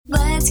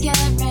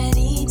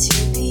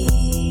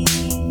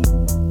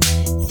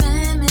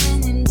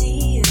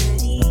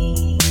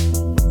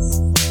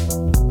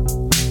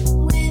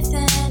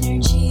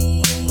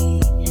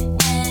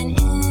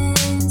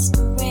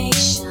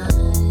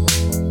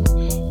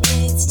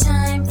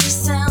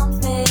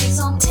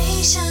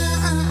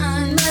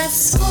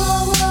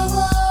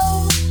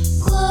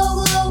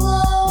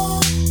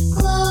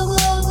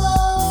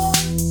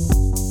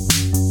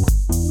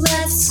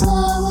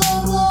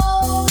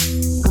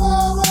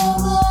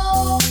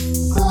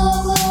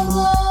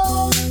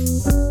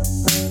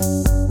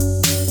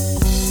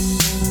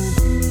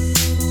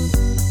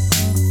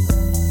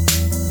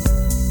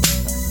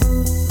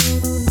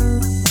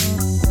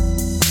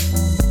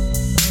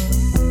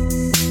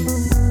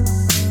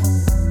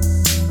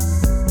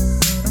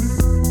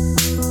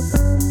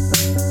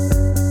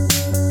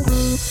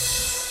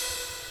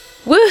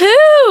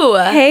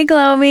Hey,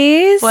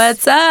 Glowmies.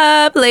 What's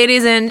up,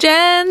 ladies and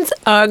gents?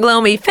 Our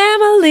Glowmy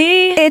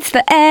family. It's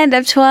the end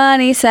of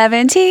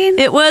 2017.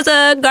 It was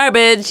a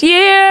garbage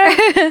year.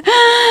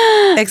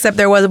 Except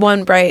there was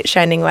one bright,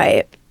 shining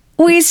light.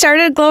 We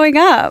started glowing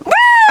up.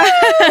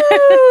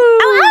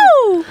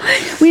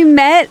 We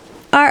met.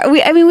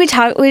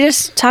 We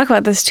just talk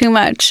about this too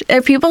much.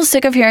 Are people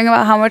sick of hearing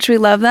about how much we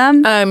love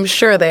them? I'm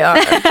sure they are.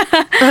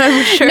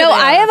 I'm sure No, they are.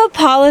 I have a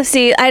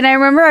policy, and I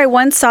remember I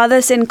once saw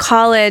this in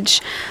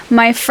college.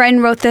 My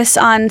friend wrote this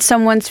on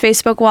someone's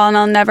Facebook wall, and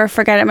I'll never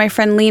forget it. My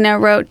friend Lena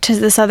wrote to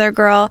this other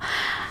girl,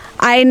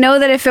 I know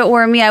that if it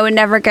were me, I would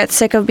never get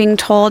sick of being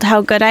told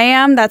how good I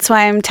am. That's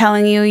why I'm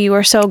telling you, you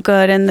are so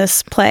good in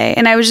this play.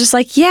 And I was just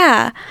like,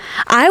 yeah,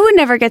 I would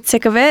never get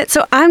sick of it.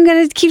 So I'm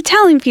going to keep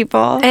telling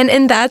people. And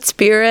in that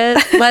spirit,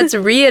 let's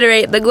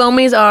reiterate, the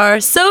Glowmies are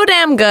so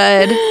damn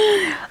good.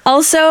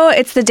 Also,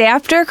 it's the day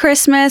after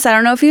Christmas. I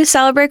don't know if you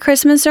celebrate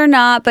Christmas or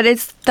not, but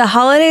the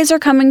holidays are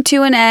coming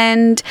to an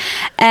end.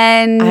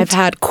 And I've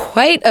had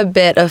quite a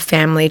bit of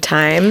family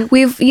time.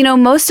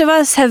 Most of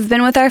us have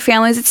been with our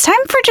families. It's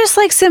time for just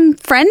like some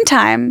friend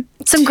time,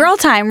 some girl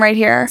time right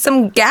here.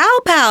 Some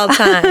gal pal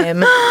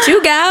time. Two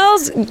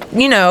gals,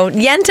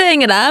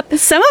 yenting it up.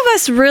 Some of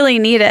us really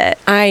need it.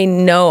 I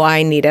know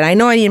I need it. I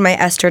know I need my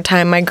Esther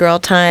time, my girl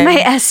time. My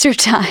Esther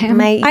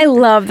time. I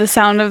love the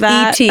sound of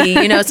that.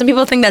 E.T. Some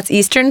people think that's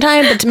Eastern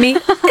time, but to me,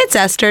 it's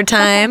Esther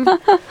time.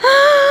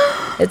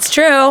 It's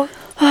true.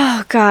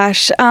 Oh,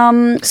 gosh.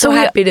 So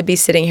happy to be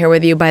sitting here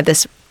with you by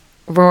this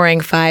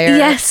roaring fire.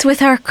 Yes,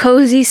 with our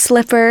cozy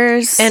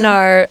slippers. And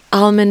our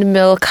almond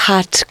milk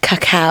hot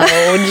cacao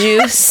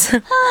juice.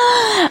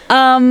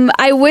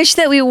 I wish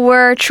that we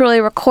were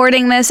truly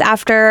recording this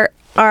after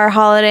our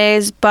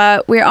holidays,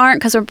 but we aren't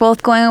because we're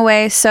both going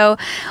away. So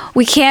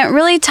we can't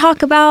really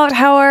talk about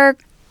how our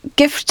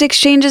gift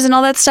exchanges and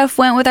all that stuff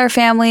went with our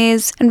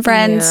families and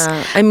friends.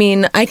 Yeah. I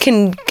mean, I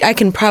can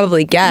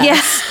probably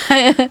guess.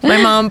 Yeah.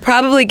 My mom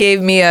probably gave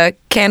me a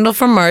candle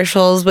from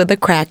Marshall's with a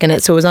crack in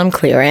it, so it was on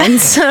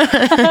clearance.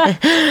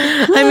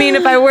 I mean,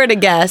 if I were to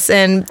guess,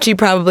 and she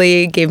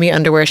probably gave me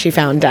underwear she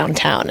found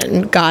downtown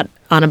and got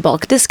on a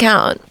bulk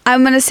discount.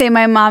 I'm going to say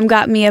my mom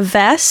got me a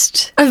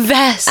vest. A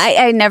vest?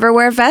 I never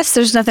wear vests.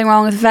 There's nothing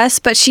wrong with vests,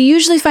 but she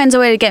usually finds a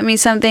way to get me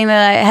something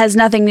that has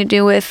nothing to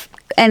do with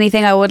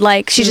anything I would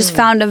like. She just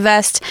found a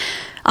vest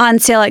on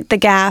sale at the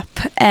Gap,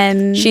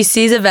 and she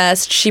sees a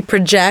vest, she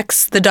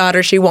projects the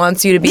daughter she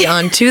wants you to be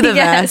onto the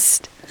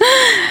vest.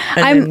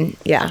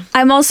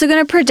 I'm also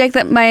going to predict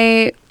that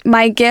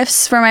my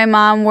gifts for my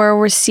mom were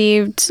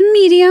received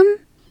medium.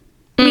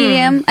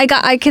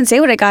 I can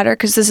say what I got her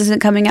because this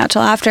isn't coming out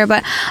till after,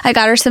 but I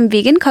got her some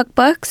vegan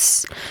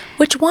cookbooks.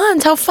 Which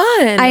ones? How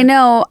fun. I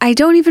know. I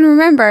don't even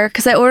remember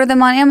because I ordered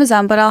them on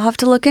Amazon, but I'll have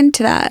to look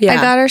into that. Yeah. I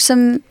got her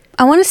some,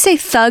 I want to say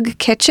Thug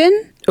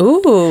Kitchen.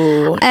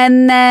 Ooh.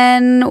 And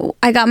then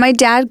I got my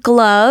dad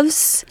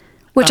gloves,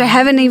 which I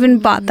haven't even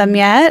bought them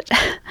yet.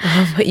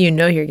 But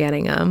you're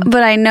getting them.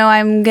 But I know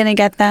I'm going to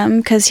get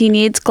them because he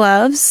needs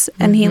gloves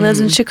and he lives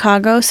in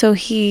Chicago. So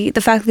the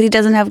fact that he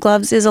doesn't have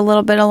gloves is a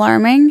little bit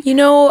alarming.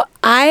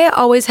 I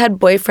always had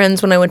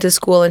boyfriends when I went to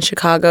school in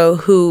Chicago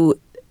who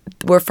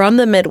were from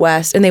the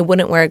Midwest and they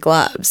wouldn't wear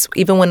gloves,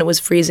 even when it was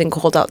freezing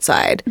cold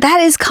outside. That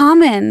is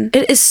common.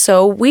 It is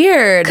so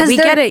weird. We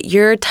get it.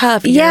 You're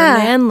tough. You're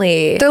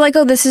manly. They're like,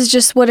 oh, this is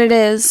just what it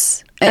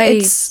is.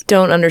 I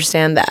don't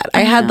understand that.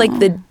 I had like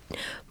the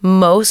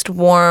most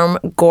warm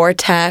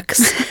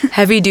Gore-Tex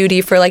heavy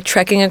duty for like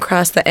trekking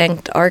across the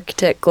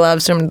Antarctic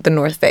gloves from the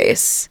North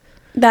Face.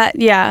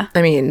 I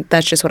mean,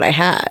 that's just what I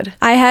had.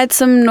 I had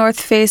some North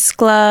Face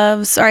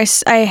gloves, or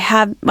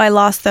I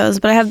lost those,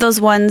 but I have those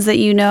ones that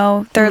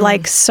they're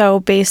like so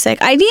basic.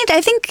 I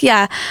think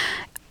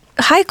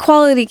high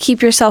quality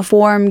keep yourself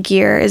warm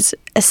gear is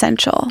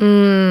essential.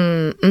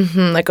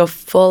 Like a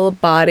full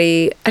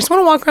body. I just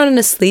want to walk around in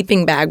a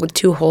sleeping bag with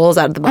 2 holes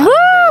out of the bottom.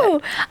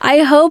 I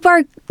hope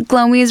our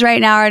Glowmies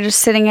right now are just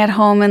sitting at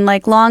home in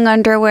like long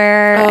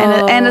underwear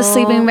and a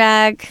sleeping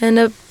bag. And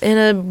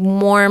a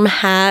warm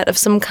hat of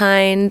some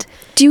kind.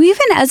 Do you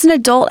even, as an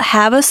adult,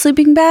 have a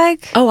sleeping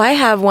bag? Oh, I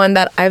have one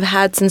that I've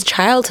had since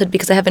childhood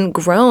because I haven't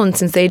grown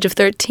since the age of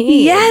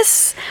 13.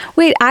 Yes.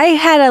 Wait, I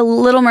had a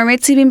Little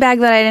Mermaid sleeping bag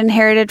that I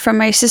inherited from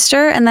my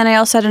sister, and then I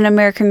also had an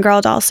American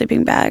Girl doll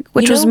sleeping bag,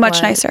 which was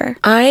much nicer.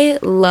 I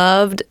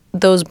loved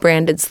those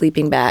branded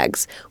sleeping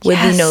bags with,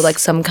 like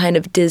some kind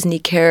of Disney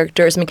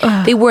characters. I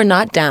mean, they were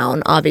not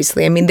down,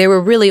 obviously. I mean, they were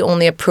really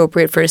only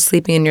appropriate for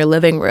sleeping in your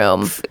living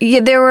room. Yeah,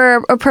 they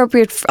were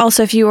appropriate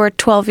also if you were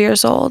 12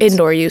 years old.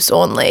 Indoor use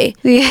only.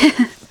 Yeah.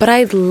 But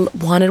I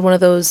wanted one of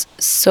those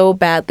so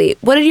badly.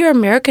 What did your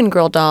American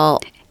Girl doll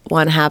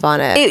one have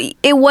on it?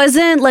 It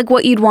wasn't like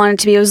what you'd want it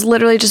to be. It was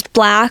literally just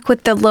black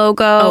with the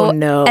logo. Oh,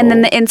 no. And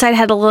then the inside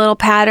had a little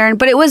pattern.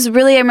 But it was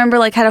really, I remember,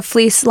 like had a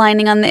fleece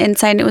lining on the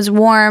inside and it was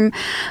warm.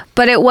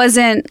 But it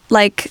wasn't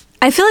like,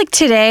 I feel like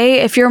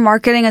today, if you're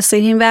marketing a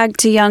sleeping bag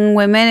to young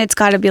women, it's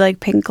got to be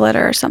like pink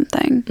glitter or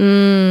something.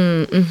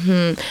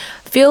 I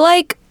feel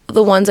like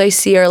the ones I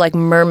see are like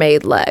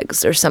mermaid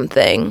legs or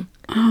something.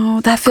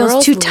 Oh, that feels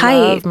Girls too tight.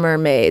 love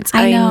mermaids.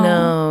 I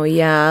know.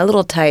 Yeah, a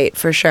little tight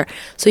for sure.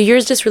 So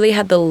yours just really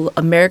had the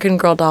American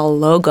Girl doll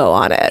logo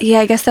on it. Yeah,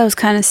 I guess that was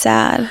kind of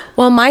sad.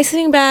 Well, my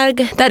sleeping bag,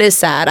 that is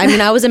sad. I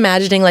mean, I was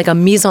imagining like a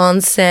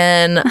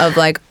mise-en-scène of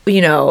like,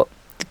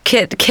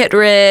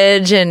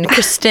 Kittredge and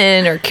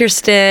Kirsten.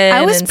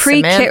 I was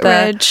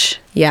pre-Kittredge.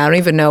 Yeah, I don't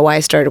even know why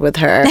I started with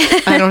her.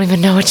 I don't even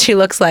know what she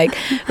looks like.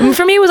 I mean,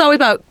 for me, it was always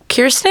about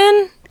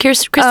Kristen.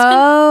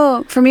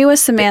 Oh, for me it was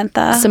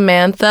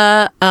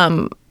Samantha.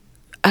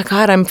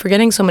 God, I'm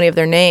forgetting so many of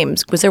their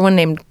names. Was there one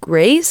named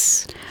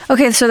Grace?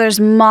 Okay, so there's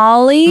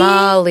Molly.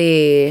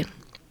 Molly.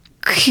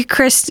 Is it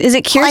Kirsten?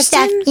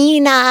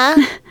 Josefina.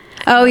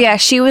 Oh, yeah,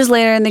 she was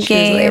later in the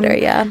game. She was later,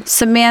 yeah.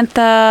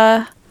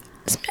 Samantha.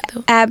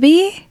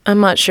 Abby?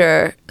 I'm not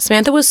sure.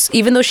 Samantha was,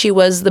 even though she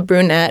was the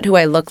brunette who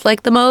I looked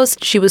like the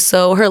most,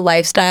 her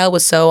lifestyle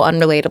was so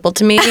unrelatable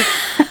to me.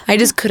 I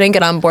just couldn't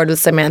get on board with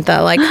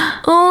Samantha. Like,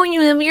 oh,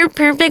 you have your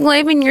perfect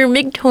life in your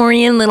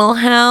Victorian little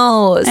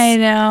house. I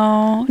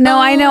know. No,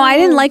 I know. I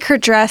didn't like her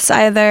dress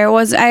either.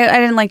 I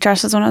didn't like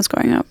dresses when I was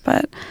growing up,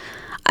 but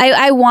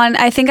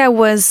I think I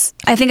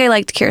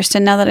liked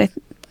Kirsten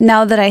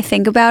now that I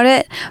think about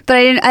it, but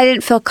I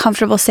didn't feel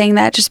comfortable saying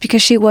that just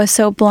because she was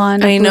so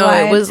blonde. I know,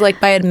 it was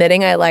like by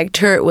admitting I liked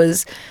her, it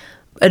was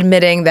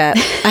admitting that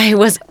I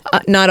was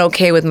not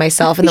okay with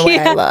myself and the way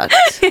I looked,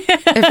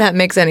 if that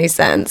makes any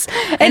sense.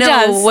 I know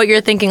does. What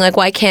you're thinking, like,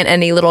 why can't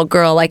any little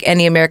girl like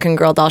any American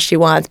Girl doll she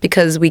wants?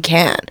 Because we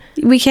can.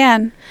 We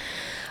can.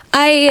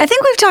 I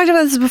think we've talked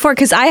about this before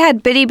because I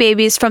had Bitty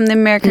Babies from the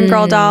American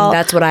Girl doll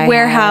that's what I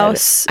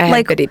warehouse. I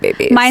had Bitty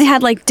Babies. Mine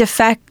had like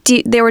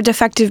they were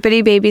defective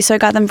Bitty Babies, so I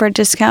got them for a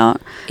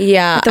discount.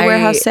 Yeah, at the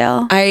warehouse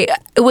sale. It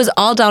was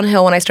all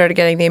downhill when I started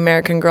getting the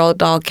American Girl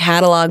doll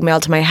catalog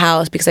mailed to my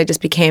house because I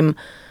just became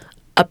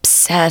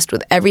obsessed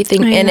with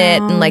everything in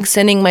it and like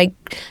sending my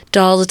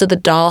dolls to the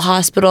doll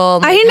hospital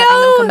and having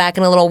them come back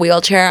in a little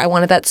wheelchair. I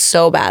wanted that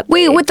so badly.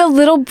 Wait, with the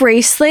little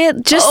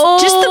bracelet? Just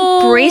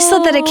the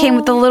bracelet that it came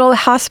with, the little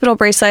hospital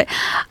bracelet.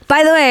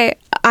 By the way,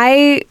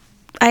 I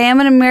am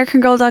an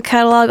American Girl doll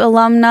catalog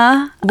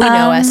alumna. We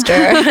know,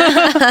 Esther.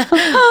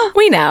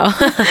 We know.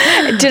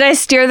 Did I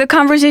steer the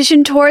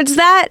conversation towards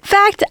that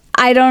fact?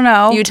 I don't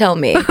know. You tell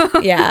me.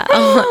 Yeah.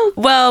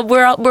 Well,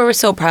 we're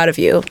so proud of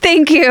you.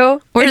 Thank you.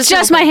 It's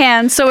just my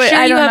hands, so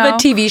I don't know. You have a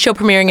TV show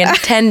premiering in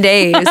 10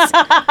 days.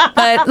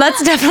 But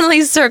let's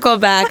definitely circle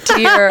back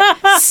to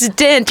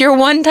your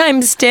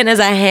one-time stint as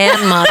a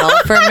hand model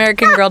for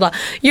American Girl doll.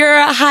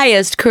 Your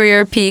highest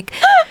career peak.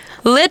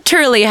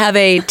 Literally have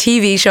a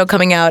TV show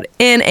coming out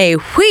in a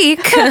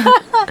week.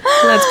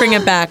 Let's bring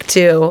it back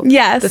to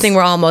the thing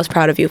we're all most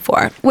proud of you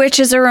for. Which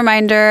is a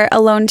reminder,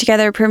 Alone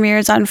Together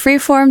premieres on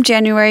Freeform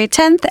January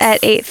 10th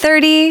at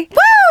 8:30. Woo!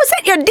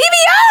 Set your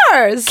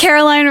DVRs!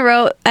 Caroline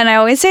wrote, and I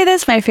always say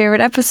this, my favorite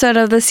episode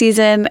of the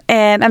season,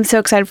 and I'm so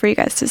excited for you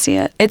guys to see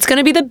it. It's going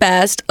to be the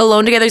best.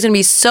 Alone Together is going to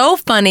be so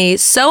funny,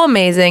 so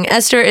amazing.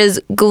 Esther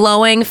is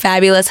glowing,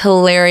 fabulous,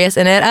 hilarious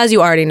in it, as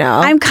you already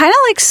know. I'm kind of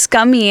like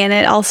scummy in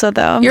it also,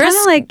 though. You're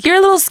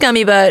a little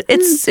scummy, but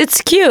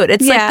it's cute.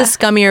 It's like the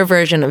scummier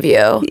version of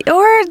you.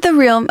 Or the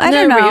real, I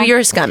don't know.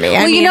 You're scummy.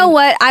 Well, you know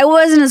what? I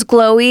wasn't as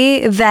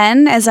glowy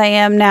then as I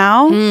am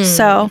now,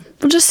 so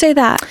we'll just say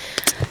that.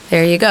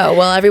 There you go.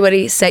 Well,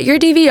 everybody, set your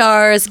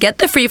DVRs, get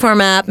the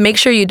Freeform app, make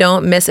sure you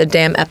don't miss a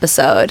damn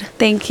episode.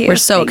 Thank you. We're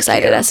so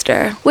excited,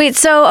 Esther. Wait,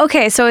 so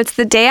it's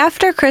the day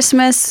after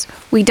Christmas.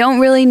 We don't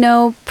really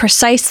know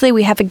precisely.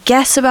 We have a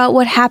guess about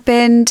what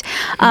happened.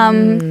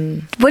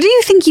 What do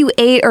you think you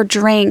ate or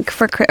drank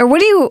for Christmas? Or what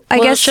do you, I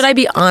guess... Should I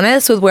be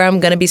honest with where I'm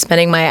going to be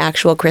spending my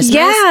actual Christmas?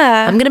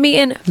 Yeah. I'm going to be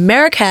in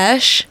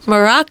Marrakesh,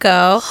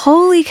 Morocco.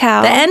 Holy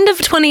cow. The end of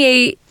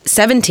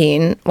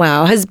 2017,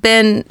 wow, has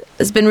been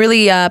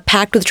really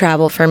packed with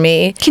travel for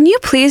me. Can you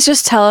please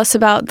just tell us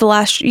about the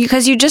last,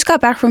 because you just got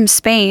back from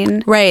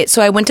Spain. Right.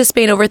 So I went to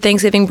Spain over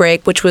Thanksgiving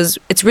break,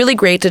 it's really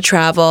great to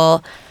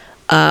travel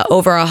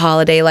over a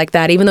holiday like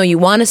that. Even though you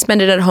want to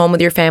spend it at home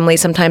with your family,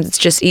 sometimes it's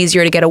just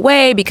easier to get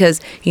away because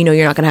you know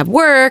you're not going to have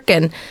work.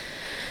 And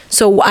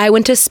so I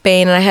went to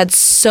Spain and I had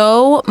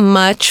so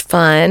much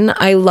fun.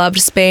 I loved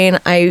Spain.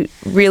 I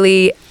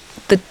really,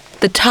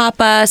 the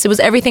tapas, it was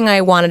everything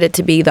I wanted it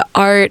to be. The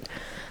art,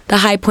 the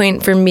high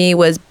point for me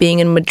was being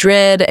in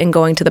Madrid and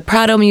going to the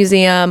Prado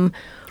Museum.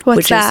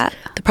 What's that?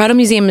 The Prado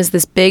Museum is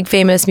this big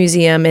famous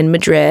museum in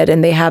Madrid,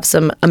 and they have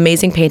some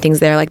amazing paintings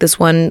there, like this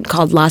one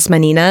called Las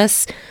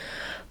Meninas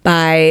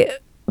by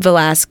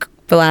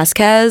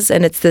Velázquez,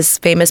 and it's this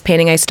famous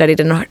painting I studied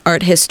in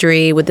art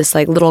history with this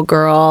like little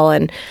girl,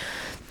 and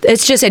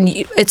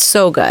it's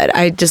so good.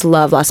 I just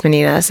love Las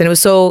Meninas, and it was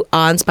so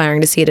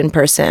awe-inspiring to see it in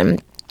person.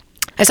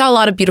 I saw a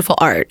lot of beautiful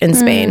art in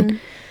Spain,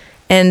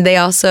 and they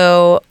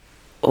also,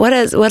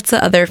 what's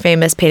the other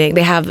famous painting?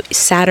 They have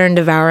Saturn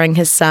devouring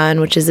his son,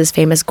 which is this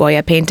famous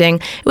Goya painting.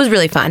 It was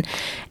really fun,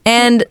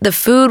 and the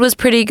food was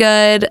pretty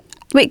good.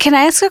 Wait, can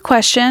I ask a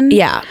question?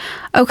 Yeah.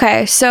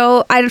 Okay,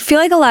 so I feel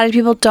like a lot of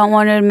people don't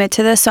want to admit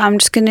to this, so I'm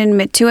just going to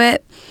admit to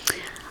it.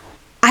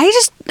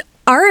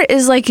 Art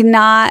is like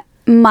not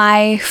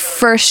my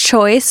first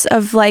choice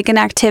of like an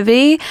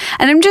activity,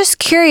 and I'm just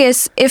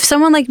curious, if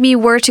someone like me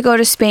were to go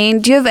to Spain,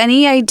 do you have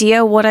any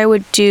idea what I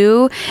would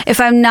do if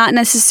I'm not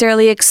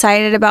necessarily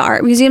excited about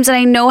art museums? And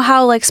I know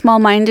how like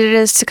small-minded it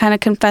is to kind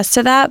of confess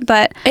to that,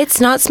 but it's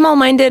not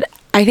small-minded.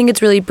 I think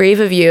it's really brave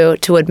of you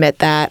to admit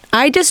that.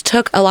 I just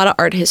took a lot of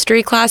art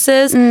history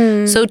classes,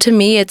 so to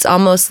me it's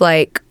almost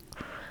like,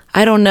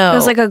 I don't know. It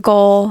was like a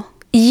goal.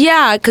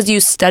 Yeah, because you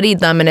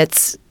studied them, and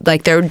it's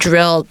like they're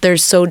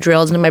so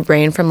drilled into my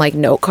brain from like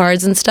note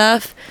cards and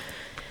stuff.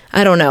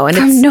 I don't know. And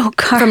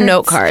From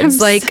note cards.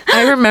 Like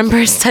I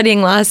remember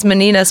studying Las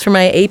Meninas for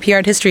my AP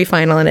art history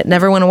final, and it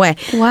never went away.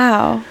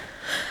 Wow.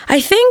 I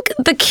think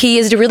the key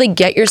is to really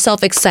get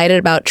yourself excited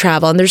about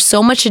travel, and there's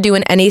so much to do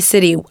in any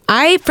city.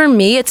 For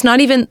me, it's not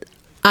even...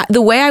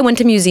 the way I went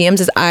to museums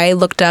is I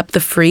looked up the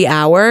free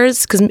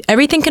hours, because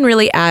everything can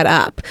really add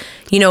up.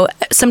 You know,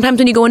 sometimes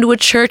when you go into a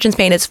church in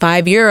Spain, it's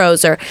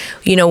 €5, or,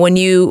 you know, when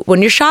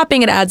you're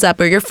shopping, it adds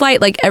up, or your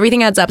flight, like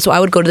everything adds up. So I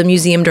would go to the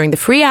museum during the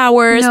free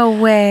hours. No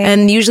way.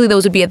 And usually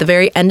those would be at the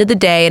very end of the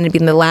day, and it'd be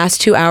in the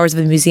last 2 hours of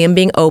the museum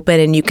being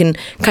open, and you can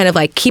kind of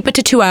like keep it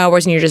to 2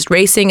 hours, and you're just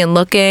racing and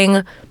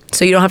looking.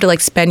 So you don't have to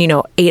like spend,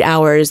 8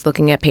 hours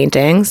looking at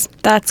paintings.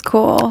 That's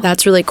cool.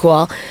 That's really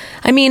cool.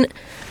 I mean,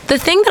 the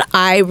thing that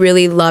I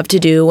really love to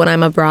do when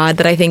I'm abroad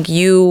that I think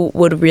you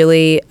would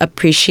really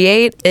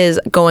appreciate is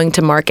going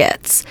to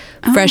markets.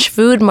 Fresh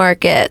food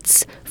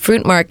markets,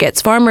 fruit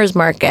markets, farmers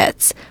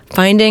markets.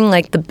 Finding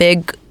like the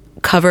big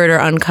covered or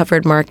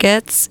uncovered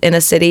markets in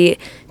a city,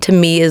 to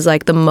me, is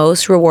like the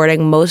most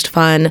rewarding, most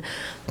fun,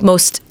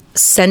 most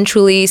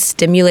sensually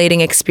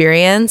stimulating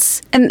experience.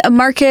 And a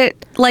market,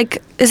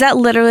 like, is that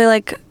literally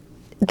like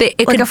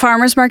a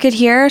farmer's market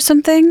here or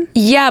something?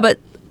 Yeah, but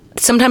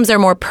sometimes they're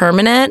more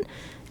permanent.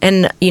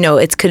 And,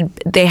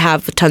 they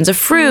have tons of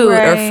fruit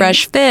or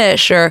fresh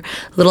fish or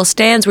little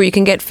stands where you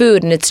can get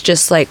food. And it's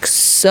just like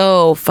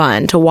so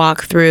fun to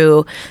walk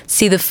through,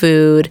 see the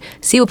food,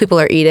 see what people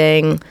are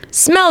eating,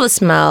 smell the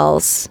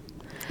smells.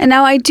 And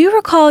now I do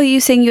recall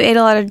you saying you ate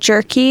a lot of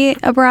jerky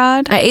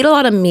abroad. I ate a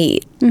lot of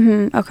meat.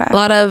 Mm-hmm. Okay. A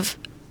lot of,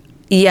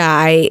 Is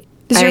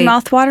your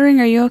mouth watering?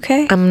 Are you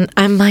okay?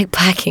 I'm like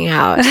blacking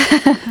out.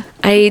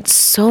 I ate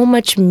so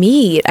much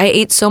meat. I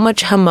ate so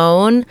much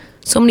jamón.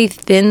 So many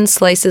thin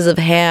slices of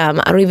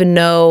ham. I don't even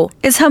know.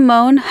 Is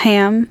jamón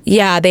ham?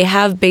 Yeah, they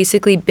have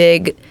basically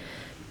big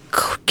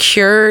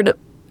cured,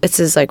 this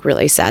is like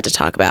really sad to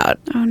talk about.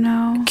 Oh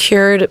no.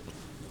 Cured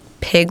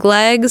pig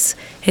legs,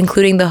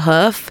 including the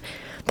hoof,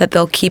 that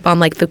they'll keep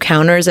on like the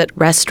counters at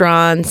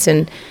restaurants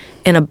and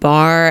in a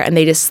bar, and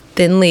they just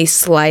thinly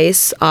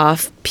slice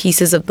off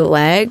pieces of the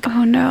leg.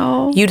 Oh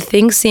no. You'd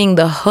think seeing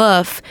the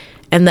hoof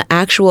and the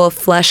actual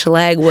flesh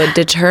leg would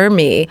deter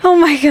me. Oh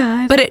my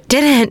God. But it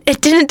didn't.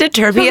 It didn't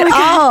deter me at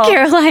all.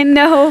 Caroline,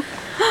 no.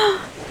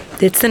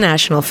 It's the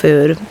national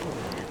food.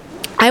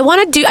 I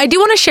do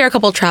want to share a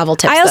couple travel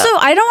tips.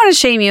 I don't want to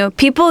shame you.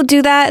 People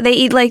do that. They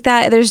eat like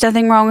that. There's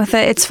nothing wrong with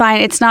it. It's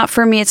fine. It's not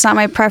for me. It's not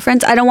my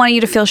preference. I don't want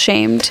you to feel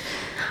shamed.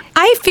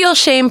 I feel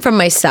shame from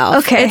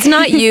myself. Okay. It's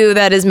not you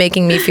that is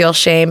making me feel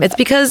shame. It's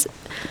because,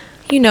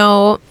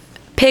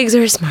 pigs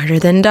are smarter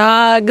than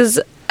dogs.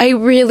 I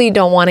really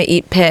don't want to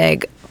eat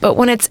pig, but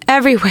when it's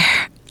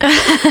everywhere,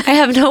 I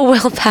have no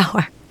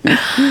willpower.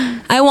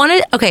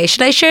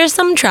 Should I share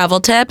some travel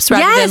tips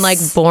rather than like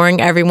boring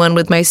everyone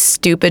with my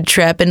stupid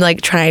trip and like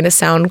trying to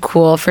sound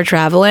cool for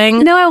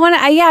traveling? No,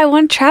 I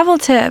want travel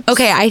tips.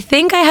 Okay, I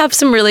think I have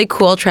some really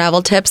cool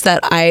travel tips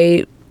that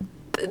I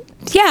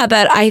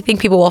think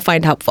people will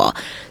find helpful.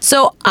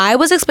 So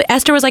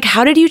Esther was like,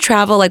 how did you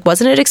travel? Like,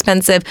 wasn't it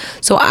expensive?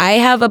 So I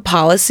have a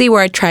policy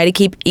where I try to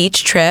keep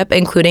each trip,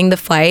 including the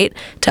flight,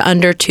 to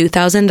under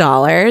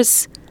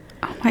 $2,000.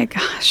 Oh my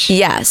gosh.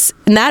 Yes.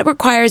 And that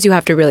requires you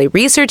have to really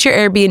research your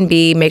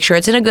Airbnb, make sure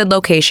it's in a good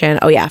location.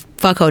 Oh yeah,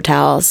 fuck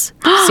hotels.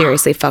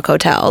 Seriously, fuck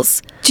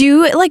hotels. Do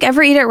you like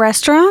ever eat at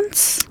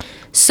restaurants?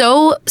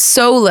 So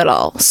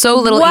little Wow.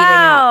 eating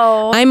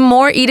out. I'm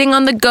more eating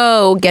on the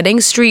go, getting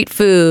street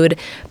food,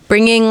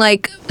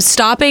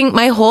 stopping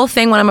my whole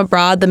thing when I'm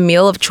abroad, the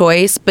meal of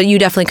choice, but you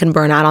definitely can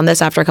burn out on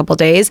this after a couple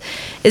days,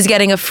 is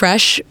getting a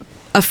fresh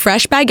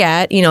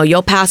baguette. You know,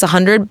 you'll pass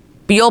 100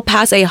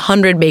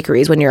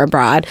 bakeries when you're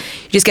abroad.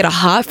 You just get a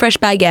hot, fresh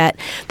baguette.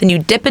 Then you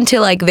dip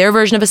into like their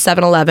version of a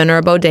 7-Eleven or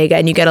a bodega,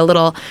 and you get a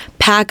little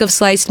pack of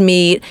sliced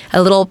meat,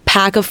 a little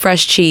pack of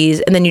fresh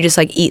cheese, and then you just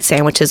like eat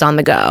sandwiches on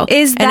the go.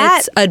 Is that- And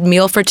it's a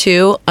meal for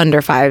two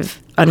under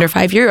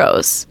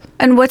 €5.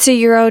 And what's a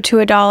euro to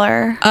a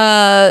dollar?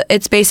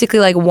 It's basically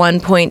like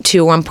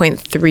 $1.2,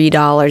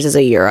 $1.3 is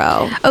a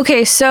euro.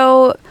 Okay,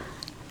 so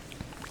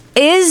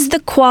is the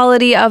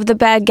quality of the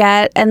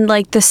baguette and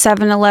like the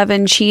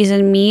 7-Eleven cheese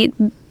and meat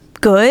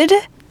good?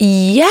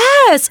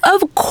 Yes,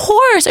 of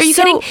course. Are you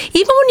kidding?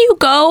 Even when you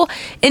go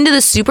into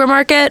the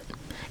supermarket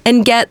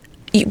and get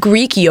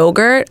Greek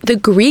yogurt, the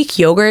Greek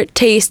yogurt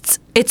tastes,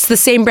 it's the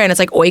same brand. It's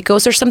like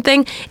Oikos or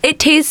something. It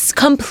tastes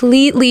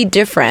completely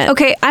different.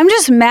 Okay, I'm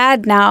just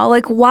mad now.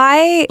 Like,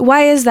 why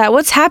is that?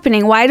 What's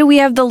happening? Why do we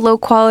have the low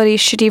quality,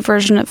 shitty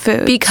version of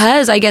food?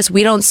 Because I guess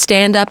we don't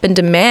stand up and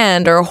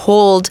demand or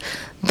hold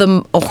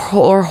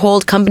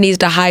companies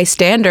to high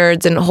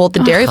standards and hold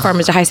the dairy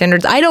farmers to high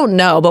standards. I don't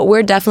know, but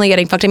we're definitely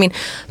getting fucked. I mean,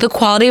 the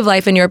quality of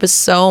life in Europe is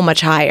so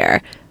much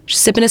higher.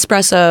 Just sipping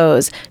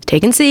espressos,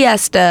 taking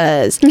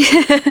siestas,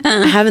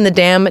 having the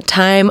damn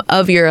time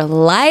of your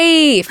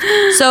life.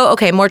 So,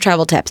 okay, more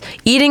travel tips.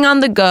 Eating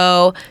on the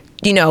go,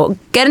 you know,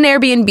 get an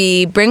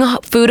Airbnb, bring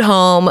food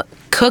home,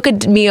 cook a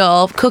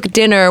meal, cook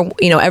dinner,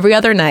 you know, every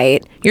other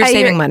night. You're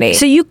saving money.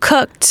 So you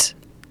cooked.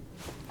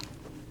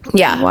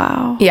 Yeah.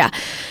 Wow. Yeah.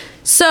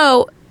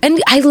 So,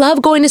 and I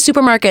love going to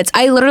supermarkets.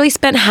 I literally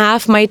spent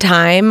half my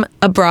time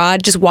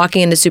abroad just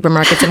walking into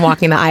supermarkets and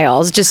walking the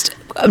aisles, just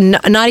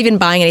not even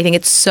buying anything.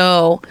 It's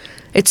so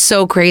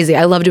crazy.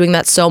 I love doing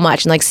that so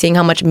much, and like seeing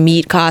how much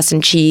meat costs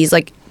and cheese,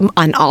 like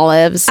on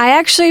olives. I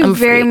actually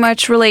very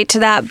much relate to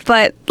that,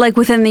 but like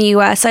within the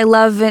U.S. I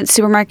love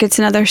supermarkets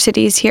in other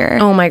cities here.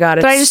 Oh my God,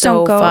 it's but I just so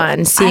don't go.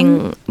 fun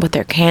seeing what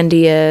their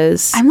candy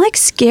is. I'm like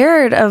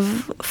scared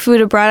of food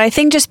abroad. I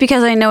think just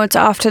because I know it's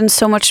often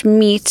so much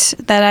meat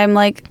that I'm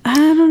like, I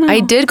don't know.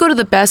 I did go to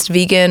the best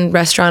vegan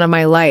restaurant of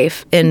my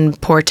life in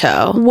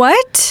Porto.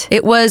 What?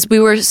 We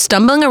were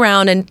stumbling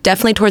around, and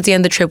definitely towards the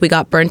end of the trip, we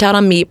got burnt out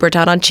on meat, burnt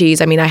out on cheese.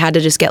 I mean, I had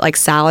to just get like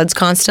salads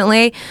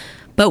constantly,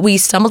 but we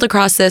stumbled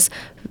across this,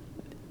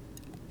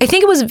 I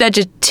think it was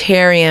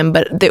vegetarian,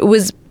 but it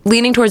was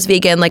leaning towards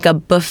vegan, like a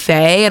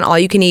buffet and all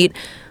you can eat,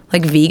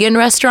 like vegan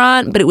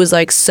restaurant, but it was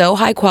like so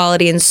high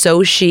quality and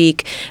so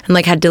chic, and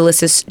like had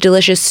delicious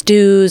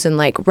stews and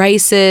like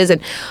rices,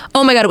 and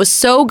oh my God, it was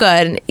so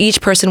good. And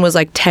each person was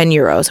like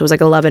 €10. It was like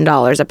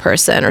 $11 a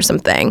person or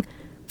something.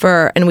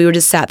 And we were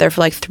just sat there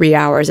for like 3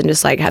 hours and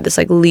just like had this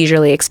like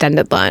leisurely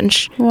extended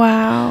lunch.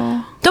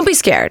 Wow. Don't be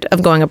scared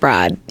of going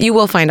abroad. You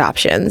will find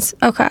options.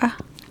 Okay.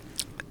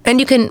 And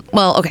you can,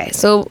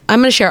 so I'm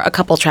going to share a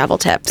couple travel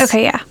tips.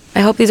 Okay, yeah. I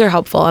hope these are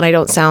helpful and I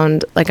don't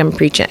sound like I'm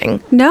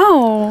preaching.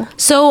 No.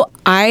 So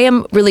I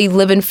am really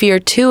live in fear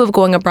too of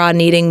going abroad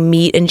and eating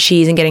meat and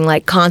cheese and getting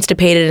like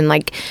constipated and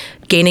like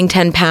gaining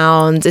 10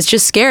 pounds. It's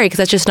just scary because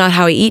that's just not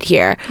how I eat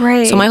here.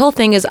 Right. So my whole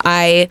thing is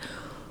I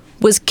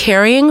was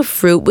carrying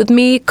fruit with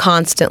me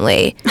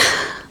constantly.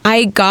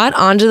 I got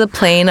onto the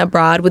plane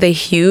abroad with a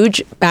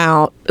huge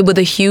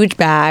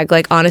bag,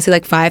 like honestly,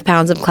 like 5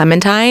 pounds of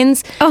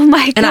clementines. Oh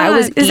my God. And I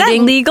was Is that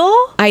legal?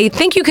 I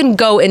think you can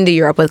go into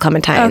Europe with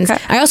clementines.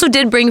 Okay. I also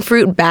did bring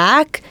fruit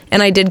back,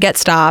 and I did get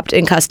stopped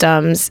in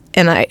customs,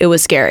 and it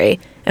was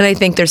scary. And I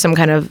think there's some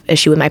kind of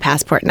issue with my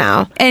passport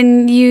now.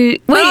 And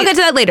But I'll get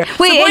to that later.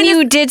 Wait, and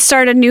you did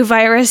start a new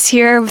virus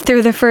here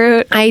through the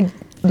fruit?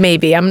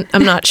 Maybe. I'm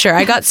not sure.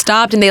 I got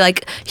stopped and they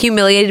like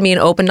humiliated me and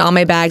opened all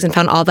my bags and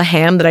found all the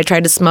ham that I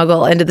tried to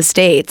smuggle into the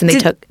States, and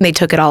they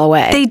took it all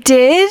away. They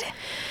did?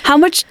 How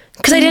much?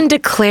 Because I didn't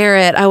declare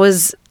it. I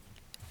was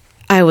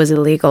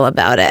illegal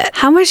about it.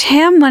 How much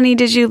ham money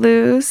did you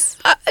lose?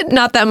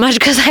 Not that much,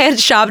 because I had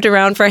shopped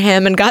around for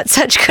ham and got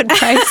such good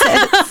prices.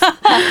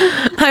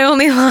 I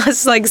only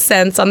lost like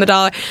cents on the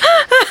dollar.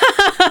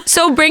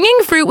 So bringing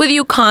fruit with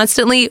you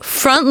constantly,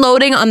 front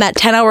loading on that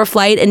 10-hour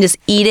flight and just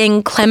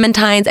eating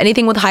clementines,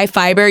 anything with high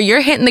fiber,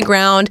 you're hitting the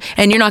ground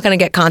and you're not going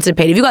to get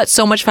constipated. You got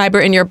so much fiber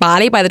in your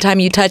body by the time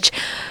you touch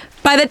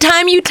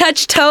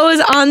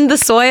toes on the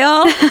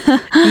soil,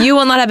 you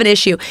will not have an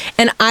issue.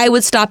 And I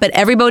would stop at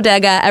every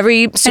bodega,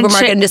 every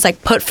supermarket, and just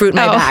like put fruit in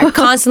my bag,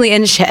 constantly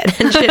in shit.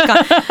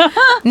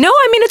 No,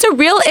 I mean, it's a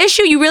real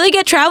issue. You really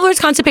get traveler's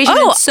constipation.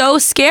 It's so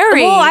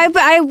scary.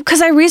 Well,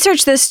 because I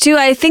researched this too.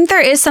 I think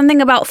there is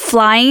something about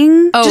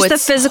flying, just the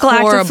physical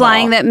act of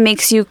flying, that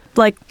makes you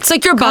like it's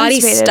like your body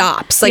constipated.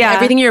 stops. Like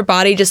everything in your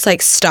body just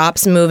like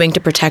stops moving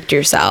to protect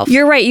yourself.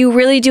 You're right. You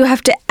really do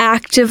have to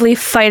actively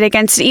fight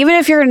against it. Even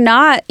if you're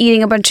not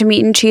eating a bunch of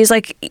meat and cheese,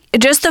 like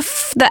just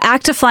the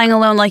act of flying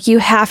alone, like you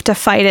have to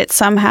fight it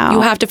somehow.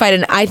 You have to fight it.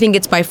 And I think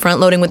it's by front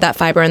loading with that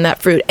fiber and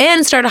that fruit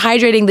and start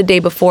hydrating the day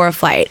before a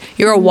flight.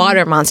 You're a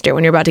water monster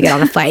when you're about to get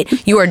on a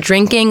flight. You are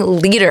drinking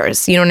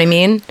liters. You know what I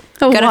mean?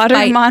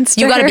 Monster.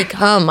 You got to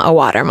become a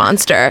water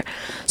monster.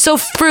 So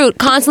fruit,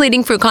 constantly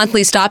eating fruit,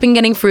 constantly stopping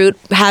getting fruit,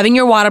 having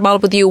your water bottle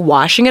with you,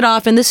 washing it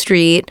off in the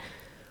street.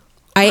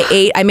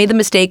 I made the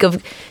mistake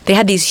of, they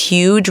had these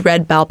huge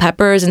red bell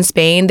peppers in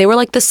Spain. They were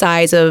like the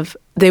size of,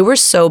 they were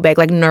so big,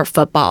 like Nerf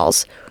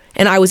footballs.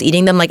 And I was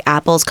eating them like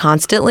apples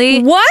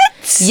constantly. What?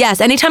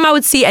 Yes. Anytime I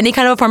would see any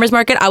kind of a farmer's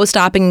market, I was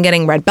stopping and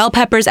getting red bell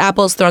peppers,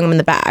 apples, throwing them in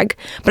the bag.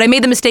 But I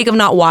made the mistake of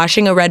not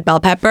washing a red bell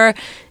pepper,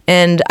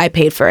 and I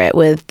paid for it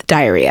with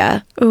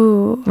diarrhea.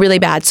 Ooh. Really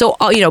bad. So,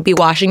 be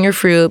washing your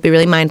fruit. Be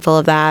really mindful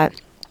of that.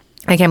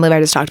 I can't believe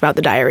I just talked about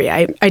the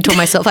diarrhea. I told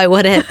myself I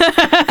wouldn't.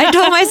 I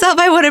told myself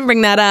I wouldn't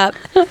bring that up.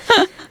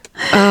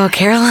 Oh,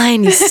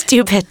 Caroline, you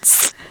stupid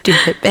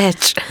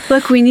bitch.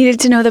 Look, we needed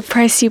to know the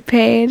price you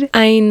paid.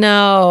 I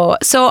know.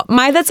 So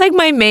that's like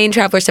my main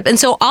traveler step. And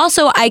so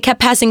also I kept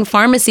passing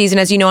pharmacies, and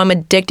as you know, I'm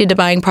addicted to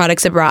buying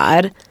products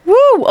abroad. Woo!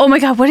 Oh my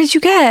God, what did you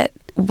get?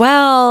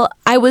 Well,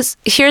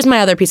 here's my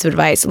other piece of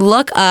advice.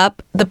 Look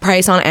up the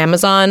price on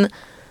Amazon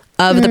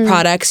of the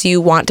products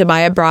you want to buy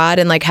abroad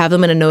and like have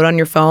them in a note on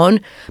your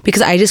phone,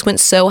 because I just went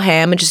so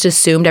ham and just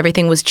assumed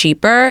everything was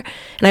cheaper.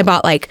 And I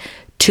bought like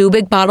 2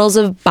 big bottles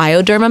of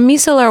Bioderma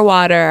micellar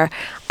water.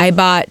 I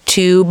bought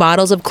 2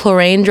 bottles of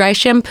Chlorane dry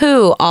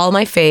shampoo, all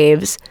my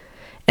faves.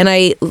 And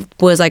I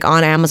was like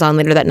on Amazon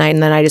later that night,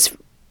 and then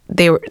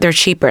they're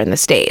cheaper in the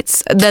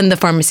States than the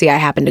pharmacy I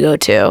happened to go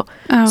to.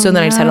 Oh, so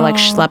then I just had to like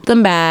schlep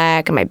them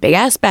back in my big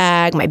ass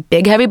bag, my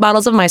big heavy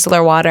bottles of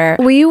micellar water.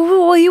 Will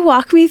you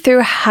walk me through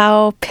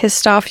how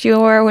pissed off you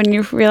were when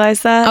you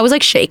realized that? I was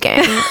like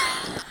shaking.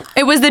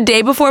 It was the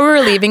day before we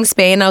were leaving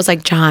Spain. I was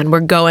like, John,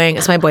 we're going.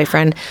 It's my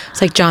boyfriend. I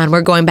was like, John,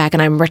 we're going back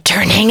and I'm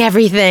returning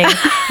everything.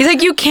 He's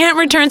like, you can't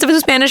return stuff to a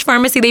Spanish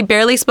pharmacy. They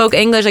barely spoke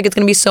English. Like, it's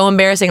going to be so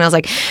embarrassing. And I was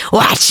like,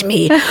 watch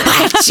me.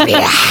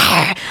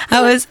 I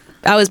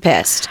was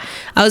pissed.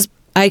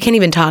 I can't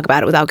even talk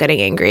about it without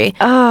getting angry.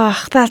 Oh,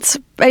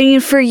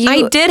 for you.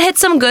 I did hit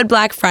some good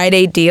Black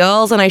Friday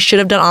deals, and I should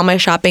have done all my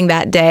shopping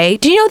that day.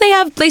 Do you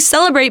know they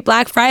celebrate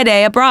Black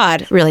Friday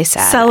abroad? Really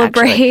sad.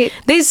 Celebrate. Actually.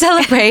 They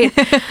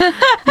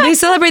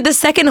celebrate the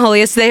second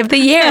holiest day of the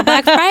year,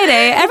 Black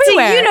Friday,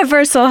 everywhere. It's a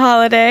universal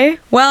holiday.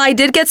 Well, I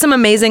did get some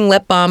amazing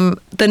lip balm.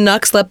 The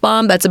Nux lip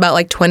balm, that's about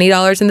like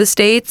 $20 in the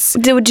States.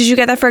 Did you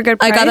get that for a good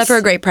price? I got that for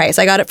a great price.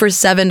 I got it for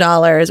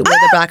 $7 with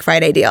a Black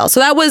Friday deal. So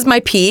that was my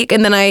peak,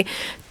 and then I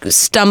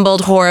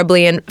stumbled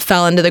horribly and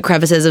fell into the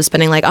crevices of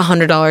spending like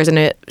 $100 in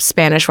a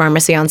Spanish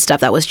pharmacy on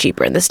stuff that was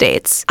cheaper in the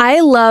States.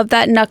 I love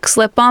that Nux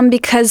lip balm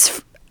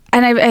because,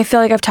 and I feel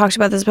like I've talked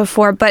about this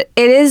before, but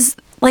it is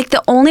like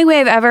the only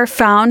way I've ever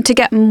found to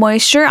get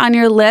moisture on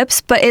your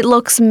lips, but it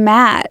looks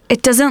matte.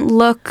 It doesn't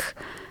look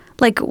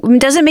like, it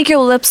doesn't make your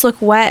lips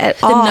look wet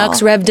at all. The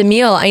Nux Rev de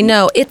Miel, I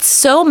know. It's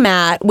so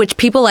matte, which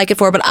people like it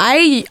for, but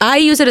I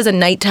use it as a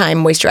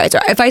nighttime moisturizer.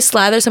 If I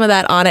slather some of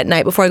that on at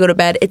night before I go to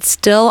bed, it's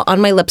still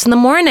on my lips in the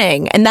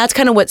morning. And that's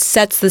kind of what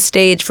sets the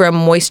stage for a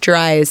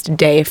moisturized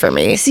day for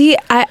me. See,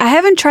 I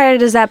haven't tried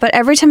it as that, but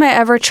every time I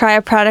ever try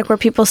a product where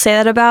people say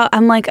that about,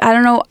 I'm like, I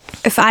don't know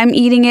if I'm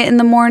eating it in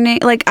the morning.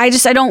 Like, I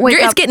don't wake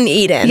up. It's getting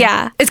eaten.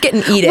 Yeah. It's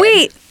getting eaten.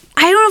 Wait,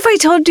 I don't know if I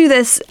told you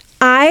this. Did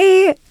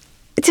I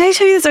tell you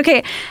this?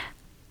 Okay.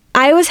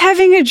 I was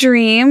having a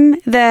dream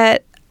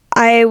that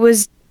I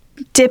was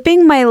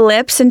dipping my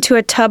lips into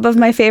a tub of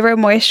my favorite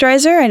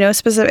moisturizer. I know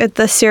specific,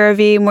 the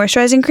CeraVe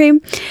moisturizing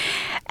cream.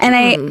 And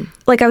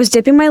I was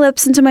dipping my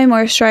lips into my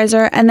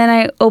moisturizer, and then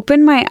I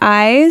opened my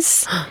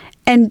eyes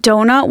and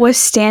Donut was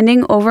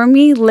standing over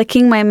me,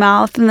 licking my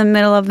mouth in the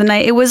middle of the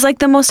night. It was like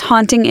the most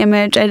haunting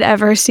image I'd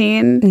ever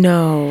seen.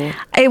 No.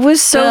 It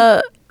was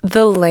so...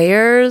 The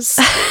layers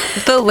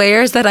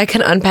that I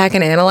can unpack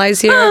and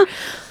analyze here.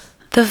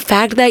 The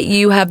fact that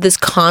you have this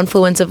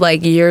confluence of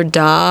like your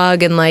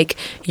dog and like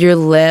your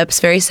lips,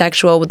 very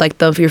sexual with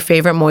like your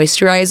favorite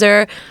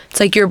moisturizer.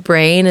 It's like your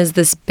brain is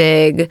this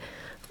big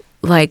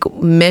like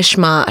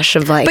mishmash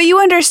of like. But you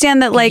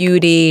understand that like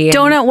beauty.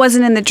 Donut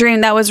wasn't in the dream.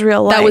 That was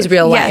real life. That was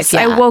real life. Yes,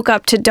 yeah. I woke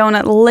up to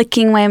Donut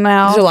licking my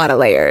mouth. There's a lot of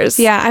layers.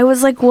 Yeah, I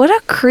was like, what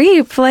a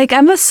creep. Like,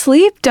 I'm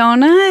asleep,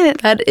 Donut.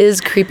 That is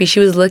creepy.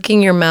 She was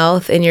licking your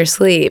mouth in your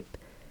sleep.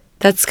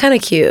 That's kind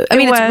of cute. I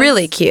mean, it's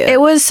really cute.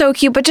 It was so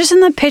cute, but just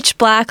in the pitch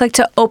black, like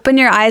to open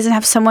your eyes and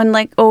have someone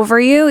like over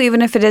you,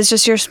 even if it is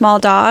just your small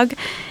dog,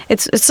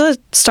 it's a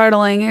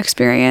startling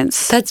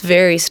experience. That's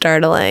very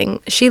startling.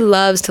 She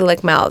loves to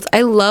lick mouths.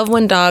 I love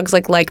when dogs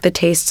like the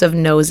tastes of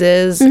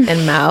noses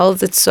and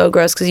mouths. It's so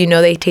gross because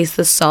they taste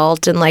the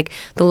salt and like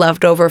the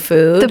leftover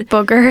food. The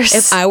boogers.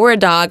 If I were a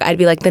dog, I'd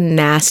be like the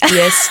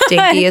nastiest,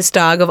 stinkiest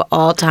dog of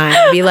all time.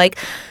 I'd be like,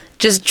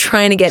 just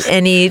trying to get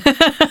any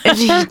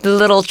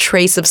little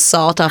trace of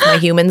salt off my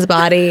human's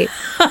body.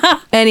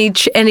 Any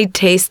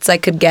tastes I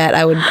could get,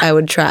 I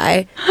would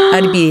try.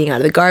 I'd be eating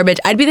out of the garbage.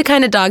 I'd be the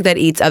kind of dog that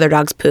eats other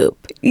dogs'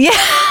 poop. Yeah.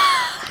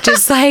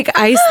 Just like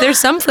ice. There's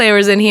some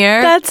flavors in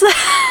here.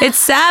 It's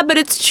sad, but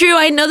it's true.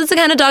 I know that's the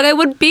kind of dog I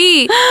would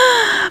be.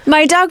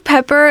 My dog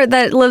Pepper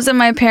that lives at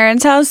my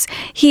parents' house,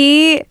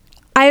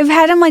 I've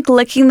had him like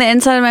licking the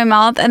inside of my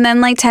mouth, and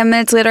then like 10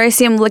 minutes later I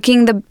see him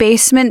licking the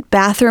basement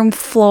bathroom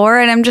floor,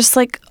 and I'm just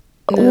like,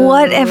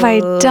 what have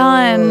I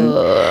done?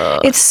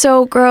 It's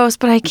so gross,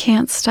 but I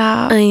can't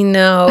stop. I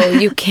know.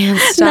 You can't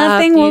stop.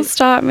 Nothing will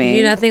stop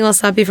me. Nothing will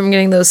stop you from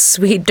getting those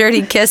sweet,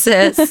 dirty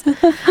kisses.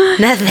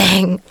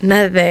 Nothing.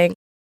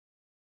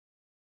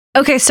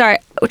 Okay, sorry.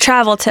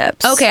 Travel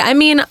tips. Okay, I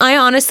mean, I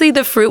honestly,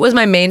 the fruit was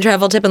my main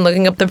travel tip in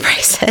looking up the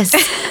prices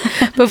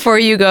before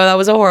you go. That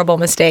was a horrible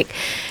mistake.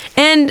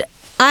 And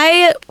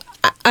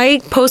I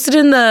posted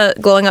in the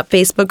Glowing Up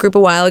Facebook group a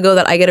while ago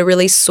that I get a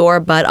really sore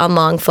butt on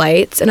long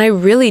flights, and I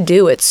really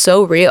do. It's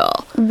so real.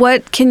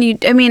 What can you,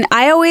 I mean,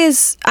 I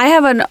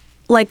have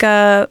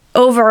a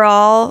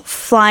overall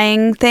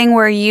flying thing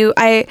where you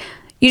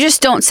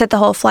just don't sit the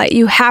whole flight.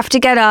 You have to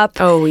get up.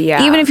 Oh,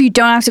 yeah. Even if you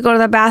don't have to go to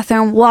the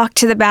bathroom, walk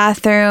to the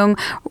bathroom,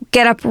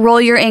 get up, roll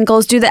your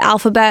ankles, do the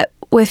alphabet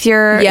with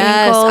your ankles.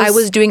 Yes, I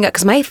was doing that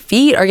because my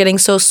feet are getting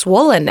so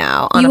swollen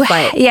now on a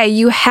flight. Yeah,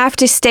 you have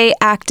to stay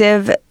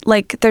active.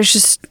 Like, there's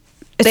just...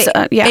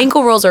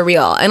 Ankle rolls are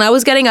real. And I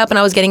was getting up and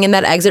I was getting in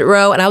that exit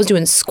row and I was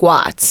doing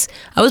squats.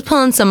 I was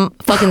pulling some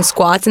fucking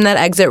squats in that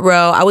exit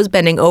row. I was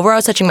bending over. I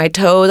was touching my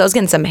toes. I was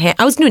getting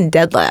I was doing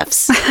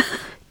deadlifts.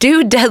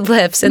 Do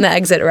deadlifts in the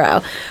exit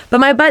row.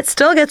 But my butt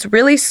still gets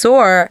really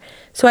sore.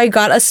 So I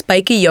got a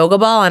spiky yoga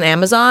ball on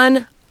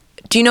Amazon.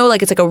 Do you know,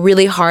 like, it's like a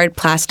really hard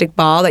plastic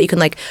ball that you can,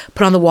 like,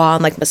 put on the wall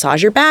and, like,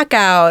 massage your back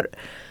out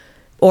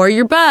or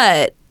your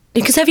butt?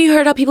 Because have you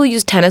heard how people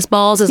use tennis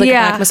balls as, like, a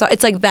back massage?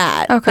 It's like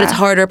that. Okay. But it's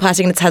harder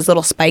plastic and it has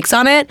little spikes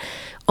on it.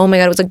 Oh, my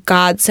God, it was a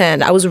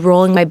godsend. I was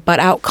rolling my butt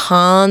out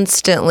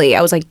constantly.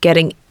 I was, like,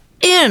 getting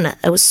in.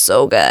 It was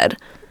so good.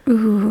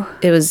 Ooh.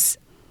 It was...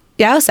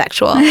 Yeah, I was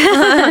sexual.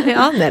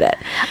 I'll admit it.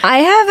 I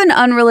have an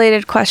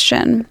unrelated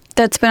question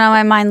that's been on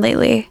my mind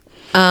lately.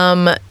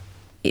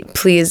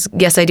 Please,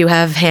 yes, I do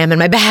have ham in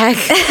my bag.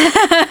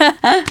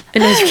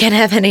 No, you can't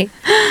have any.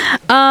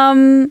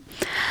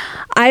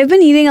 I've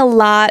been eating a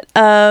lot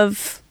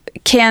of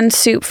canned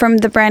soup from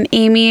the brand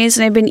Amy's,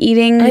 and I've been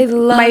eating... I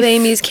love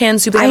Amy's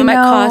canned soup. They have them at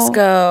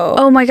Costco.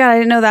 Oh my God, I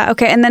didn't know that.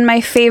 Okay, and then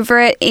my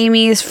favorite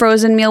Amy's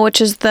frozen meal, which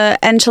is the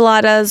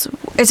enchiladas.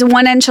 It's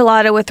one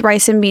enchilada with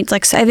rice and beans.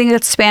 Like, I think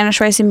it's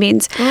Spanish rice and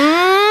beans. These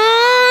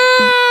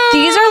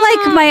are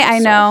like my... I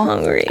know. So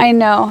hungry. I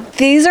know.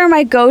 These are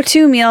my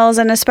go-to meals,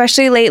 and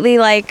especially lately,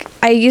 like,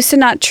 I used to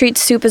not treat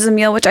soup as a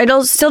meal, which I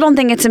still don't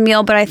think it's a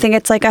meal, but I think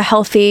it's like a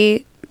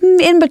healthy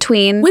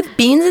in-between. With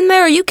beans in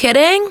there? Are you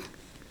kidding?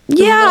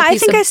 Yeah, I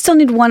think I still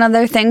need one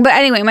other thing. But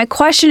anyway, my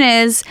question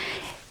is,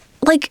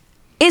 like,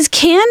 is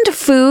canned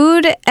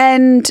food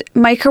and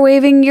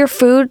microwaving your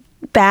food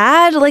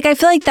bad? Like, I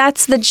feel like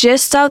that's the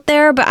gist out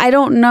there, but I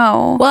don't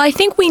know. Well, I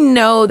think we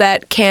know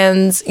that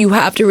cans, you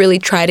have to really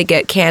try to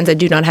get cans that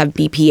do not have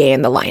BPA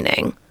in the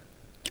lining.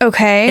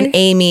 Okay. And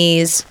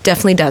Amy's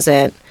definitely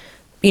doesn't.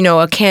 You know,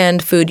 a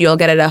canned food you'll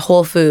get at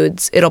Whole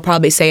Foods, it'll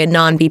probably say a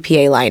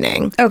non-BPA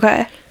lining.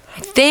 Okay. I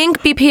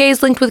think BPA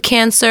is linked with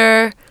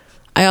cancer.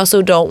 I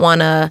also don't want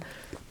to,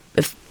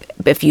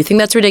 if you think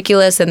that's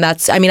ridiculous, and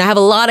that's, I mean, I have a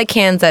lot of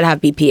cans that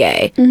have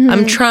BPA. Mm-hmm.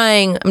 I'm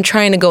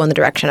trying to go in the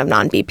direction of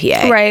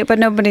non-BPA. Right, but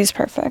nobody's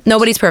perfect.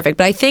 Nobody's perfect,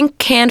 but I think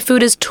canned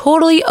food is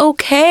totally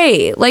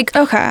okay. Like,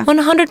 okay.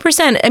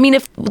 100%. I mean,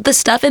 if the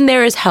stuff in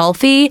there is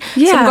healthy,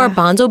 some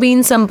garbanzo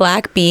beans, some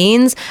black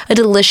beans, a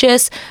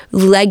delicious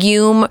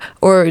legume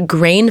or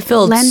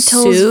grain-filled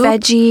lentils, soup.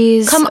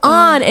 veggies. Come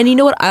on. And you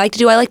know what I like to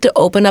do? I like to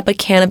open up a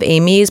can of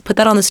Amy's, put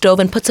that on the stove,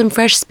 and put some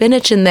fresh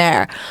spinach in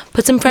there.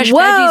 Put some fresh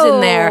veggies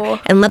in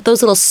there, and let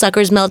those little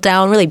suckers melt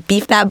down, really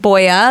beef that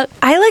boy up.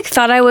 I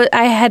thought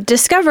I had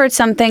discovered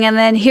something, and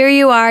then here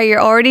you are, you're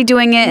already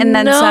doing it, and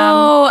then some.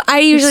 No, I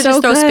usually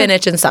just throw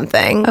spinach in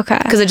something. Okay.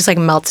 Because it just like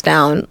melts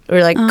down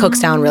or like cooks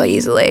down really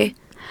easily.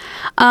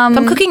 If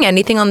I'm cooking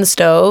anything on the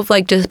stove,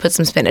 like just put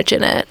some spinach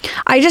in it.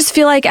 I just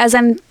feel like as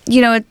I'm,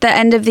 at the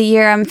end of the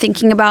year, I'm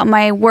thinking about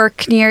my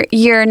work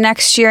year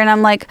next year, and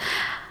I'm like,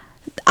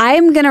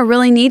 I'm going to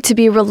really need to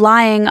be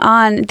relying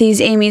on these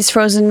Amy's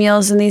frozen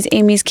meals and these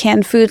Amy's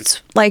canned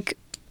foods, like,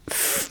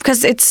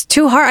 because it's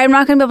too hard. I'm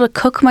not going to be able to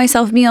cook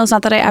myself meals.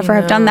 Not that I ever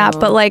have done that,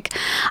 but like,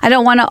 I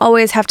don't want to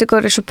always have to go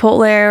to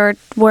Chipotle or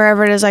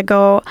wherever it is I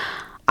go.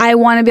 I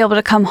want to be able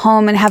to come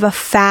home and have a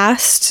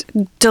fast,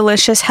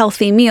 delicious,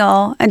 healthy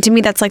meal. And to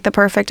me, that's like the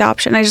perfect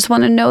option. I just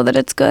want to know that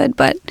it's good.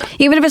 But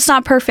even if it's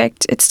not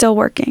perfect, it's still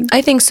working.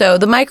 I think so.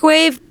 The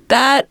microwave,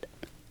 I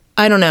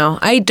don't know.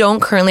 I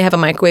don't currently have a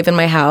microwave in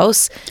my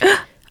house.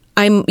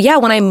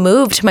 When I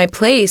moved to my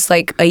place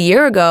like a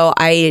year ago,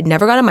 I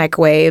never got a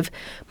microwave.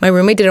 My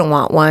roommate didn't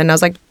want one. I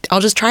was like, I'll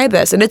just try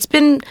this. And it's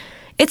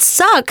it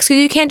sucks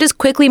because you can't just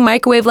quickly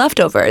microwave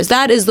leftovers.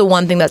 That is the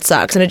one thing that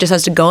sucks. And it just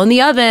has to go in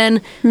the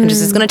oven and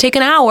just is going to take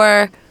an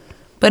hour.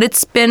 But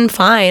it's been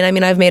fine. I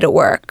mean, I've made it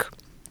work,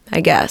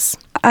 I guess.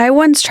 I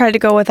once tried to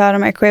go without a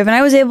microwave, and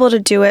I was able to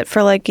do it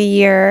for like a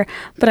year,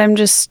 but I'm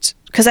just,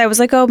 because I was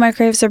like, oh,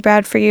 microwaves are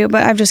bad for you,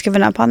 but I've just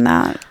given up on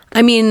that.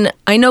 I mean,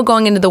 I know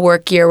going into the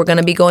work year, we're going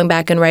to be going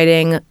back and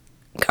writing,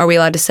 are we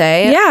allowed to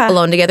say? Yeah.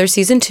 Alone Together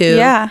Season 2.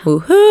 Yeah.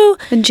 Woohoo.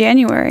 In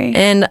January.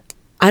 And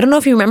I don't know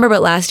if you remember,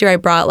 but last year I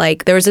brought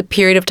there was a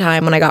period of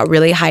time when I got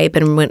really hype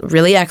and went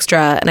really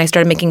extra, and I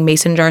started making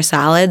mason jar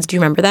salads. Do you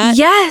remember that?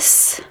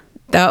 Yes.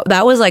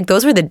 That was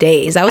those were the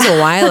days. That was a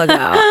while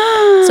ago.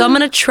 So I'm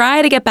going to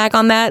try to get back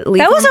on that.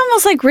 That was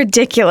almost like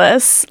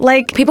ridiculous.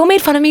 Like, people made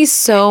fun of me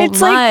so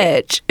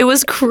much. It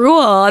was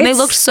cruel, and they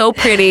looked so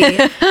pretty,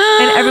 and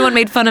everyone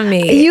made fun of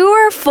me. You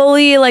were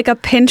fully like a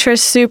Pinterest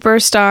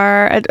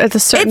superstar at a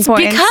certain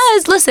point.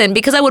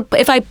 Because I would,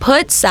 if I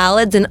put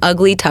salads in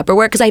ugly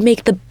Tupperware, because I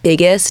make the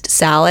biggest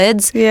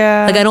salads.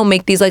 Yeah. Like, I don't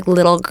make these like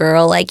little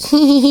girl like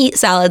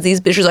salads.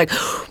 These bitches like.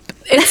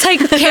 It's like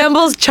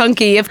Campbell's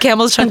Chunky. If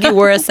Campbell's Chunky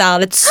were a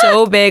salad, it's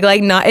so big.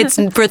 It's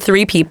for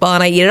 3 people,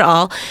 and I eat it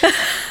all.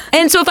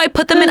 And so if I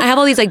put them in, I have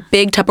all these like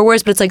big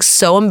Tupperwares, but it's like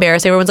so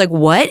embarrassing. Everyone's like,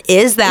 "What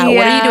is that? Yeah.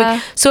 What are you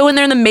doing?" So when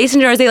they're in the mason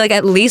jars, they like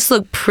at least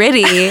look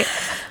pretty.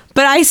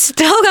 But I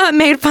still got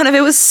made fun of.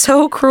 It was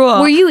so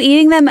cruel. Were you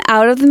eating them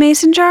out of the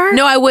mason jar?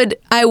 No, I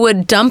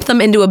would dump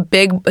them into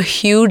a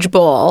huge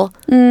bowl,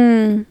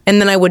 and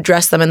then I would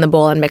dress them in the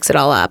bowl and mix it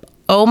all up.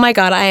 Oh my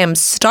God, I am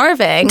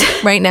starving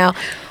right now.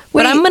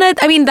 But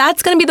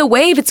that's going to be the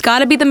wave. It's got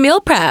to be the meal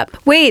prep.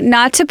 Wait,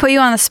 not to put you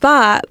on the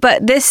spot,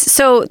 but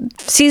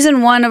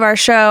season 1 of our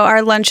show,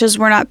 our lunches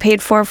were not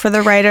paid for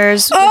the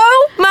writers.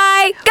 Oh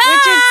my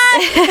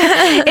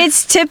God!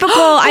 It's typical.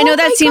 I know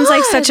that seems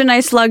like such a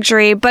nice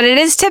luxury, but it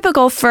is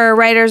typical for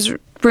writers'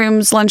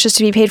 rooms lunches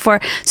to be paid for.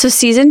 So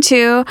season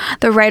 2,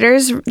 the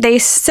writers, they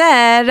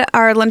said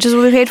our lunches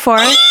will be paid for.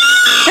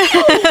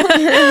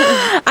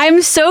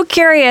 I'm so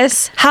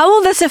curious. How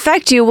will this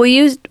affect you? Will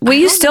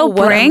you still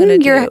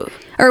bring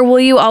or will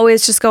you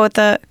always just go with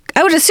the?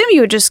 I would assume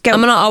you would just go. I'm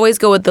gonna always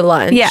go with the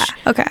lunch. Yeah.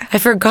 Okay. I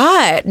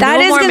forgot.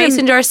 No more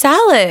mason jar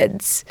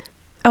salads.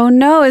 Oh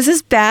no, is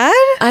this bad?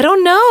 I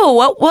don't know.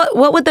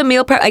 What would the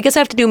meal prep? I guess I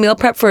have to do meal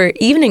prep for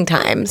evening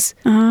times.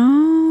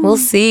 Oh. We'll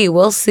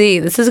see.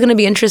 This is going to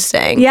be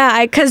interesting.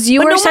 Yeah, because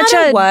you were such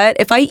a... what?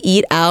 If I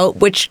eat out,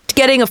 which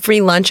getting a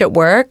free lunch at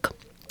work,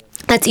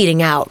 that's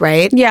eating out,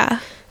 right? Yeah.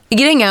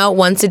 Eating out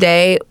once a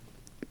day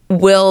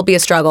will be a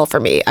struggle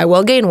for me. I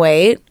will gain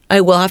weight.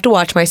 I will have to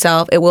watch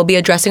myself. It will be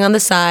a dressing on the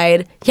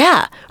side.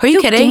 Yeah. Are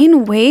you kidding?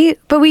 Gain weight?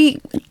 But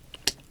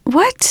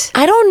what?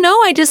 I don't know.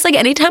 I just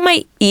anytime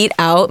I eat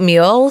out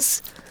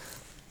meals,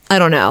 I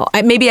don't know.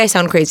 Maybe I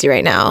sound crazy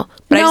right now,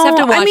 but I just have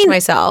to watch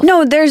myself.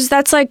 No,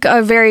 that's like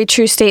a very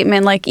true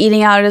statement. Like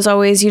eating out is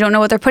always, you don't know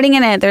what they're putting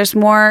in it. There's just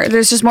more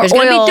There's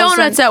going to be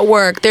donuts at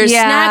work. There's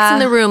Yeah. snacks in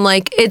the room.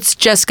 It's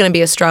just going to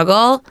be a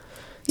struggle.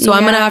 So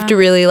I'm going to have to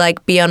really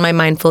be on my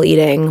mindful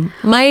eating.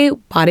 My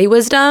body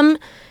wisdom,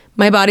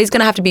 my body's going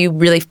to have to be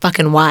really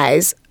fucking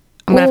wise.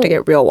 I'm going to have to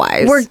get real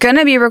wise. We're going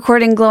to be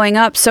recording Glowing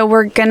Up, so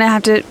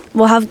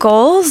we'll have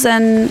goals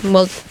and...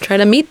 We'll try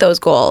to meet those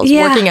goals.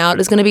 Yeah. Working out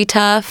is going to be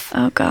tough.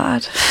 Oh,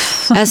 God.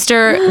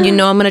 Esther, I'm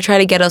going to try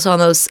to get us on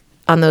those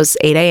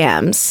 8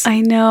 a.m.s.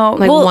 I know.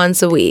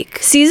 Once a week.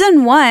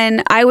 Season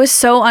 1, I was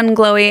so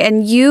unglowy,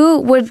 and you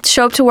would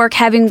show up to work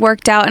having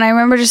worked out, and I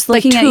remember just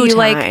looking at you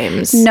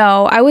times.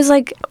 no. I was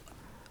like,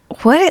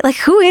 what?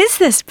 Who is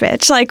this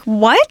bitch?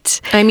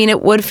 What? I mean,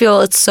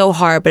 it's so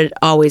hard, but it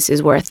always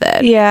is worth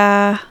it.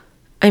 Yeah.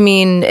 I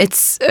mean,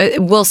 it's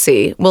we'll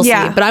see. We'll see.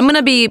 But I'm going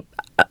to be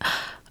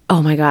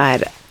oh my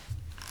God.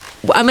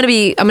 I'm going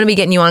to be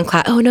getting you on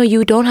class. Oh no,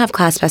 you don't have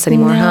Class Pass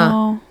anymore,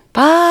 huh?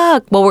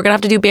 Fuck. Well, we're going to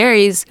have to do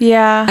berries.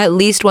 Yeah. At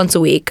least once a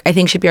week. I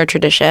think should be our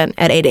tradition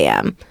at 8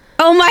 a.m.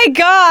 Oh my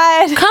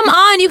God. Come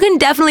on, you can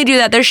definitely do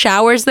that. There's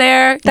showers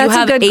there. That's you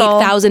have a good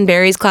goal. 8,000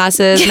 berries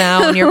classes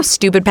now in your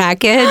stupid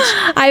package.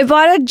 I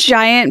bought a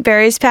giant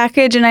berries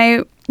package and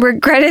I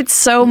regret it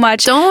so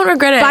much. Don't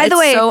regret it. By the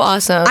way, so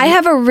awesome. I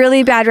have a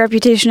really bad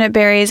reputation at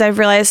berries, I've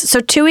realized. So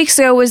 2 weeks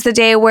ago was the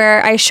day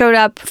where I showed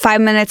up 5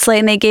 minutes late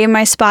and they gave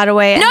my spot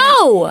away.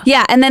 No!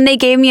 And then they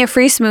gave me a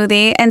free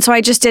smoothie. And so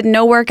I just did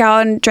no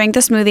workout and drank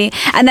the smoothie.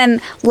 And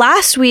then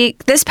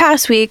this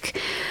past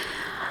week,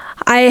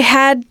 I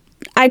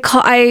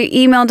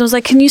emailed and was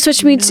like, can you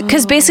switch me?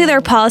 Because basically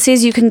their policy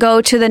is you can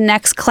go to the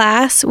next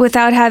class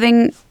without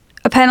having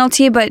a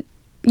penalty, but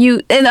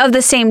of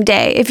the same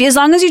day. As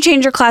long as you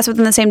change your class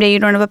within the same day, you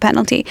don't have a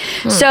penalty.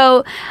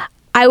 So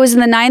I was in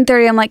the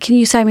 9:30. I'm like, can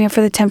you sign me up for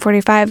the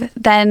 10:45?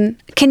 Then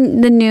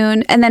the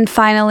noon, and then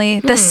finally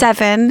the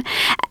 7.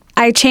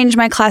 I changed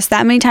my class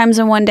that many times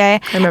in one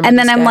day. And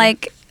then I'm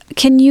like,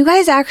 can you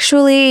guys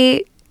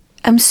actually...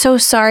 I'm so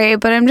sorry,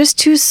 but I'm just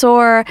too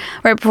sore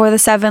right before the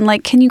 7.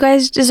 Can you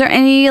guys... Is there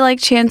any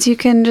chance you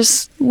can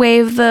just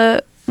waive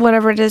the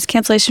whatever it is,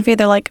 cancellation fee.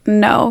 They're like,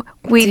 no.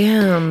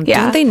 Damn.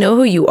 Yeah. Don't they know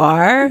who you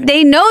are?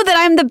 They know that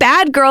I'm the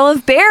bad girl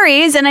of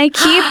berries, and I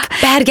keep...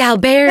 Bad gal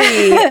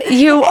Berry.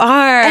 You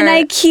are. And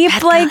I keep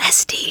bad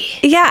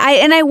like... Yeah,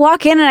 I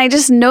walk in and I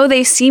just know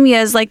they see me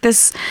as like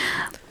this...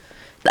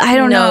 I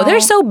don't know. They're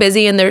so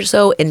busy and they're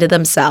so into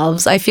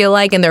themselves, I feel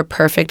like, in their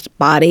perfect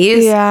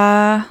bodies.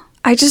 Yeah.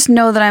 I just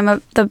know that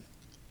I'm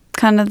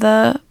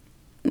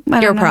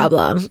your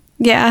problem.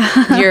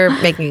 Yeah. You're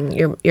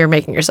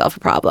making yourself a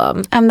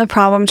problem. I'm the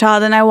problem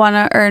child, and I want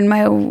to earn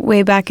my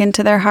way back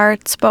into their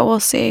hearts, but we'll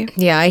see.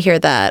 Yeah, I hear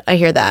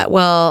that.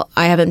 Well,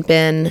 I haven't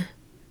been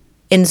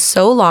in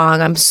so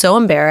long. I'm so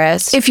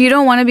embarrassed. If you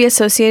don't want to be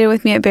associated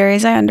with me at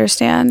Barry's, I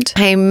understand.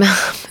 I'm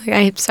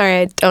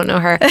sorry, I don't know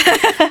her.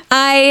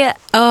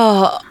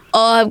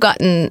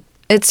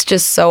 It's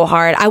just so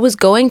hard. I was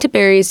going to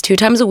Barry's 2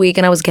 times a week,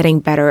 and I was getting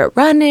better at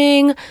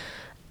running.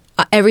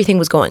 Everything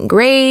was going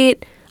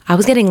great. I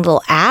was getting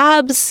little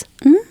abs.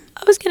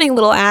 I was getting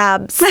little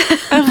abs.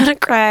 I'm going to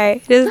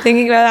cry. Just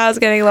thinking about how I was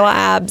getting little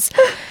abs.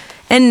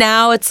 And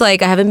now it's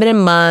like I haven't been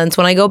in months.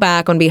 When I go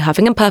back, I'm going to be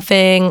huffing and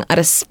puffing at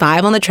a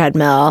 5 on the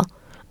treadmill.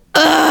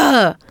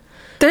 Ugh.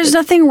 There's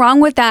nothing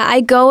wrong with that. I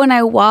go and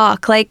I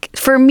walk. Like,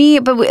 for me,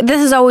 but this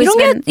has always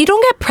been... You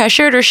don't get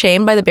pressured or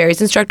shamed by the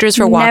Barry's instructors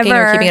for walking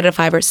or keeping it at a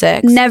 5 or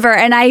 6? Never.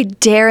 And I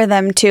dare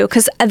them to,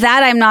 because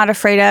that I'm not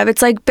afraid of.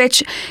 It's like,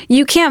 bitch,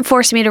 you can't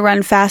force me to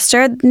run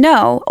faster.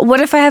 No. What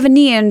if I have a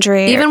knee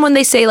injury? Even when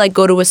they say, like,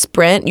 go to a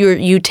sprint,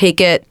 you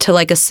take it to,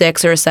 like, a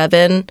 6 or a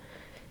 7...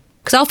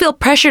 Because I'll feel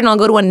pressured and I'll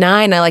go to a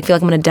 9. I feel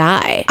like I'm going to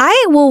die.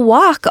 I will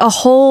walk a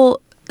whole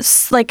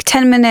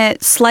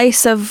 10-minute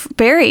slice of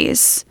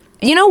berries.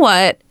 You know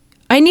what?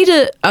 I need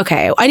to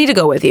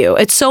go with you.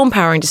 It's so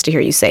empowering just to hear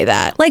you say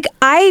that. Like,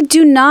 I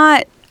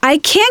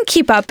can't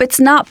keep up.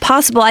 It's not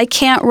possible. I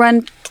can't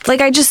run.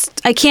 Like, I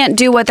can't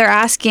do what they're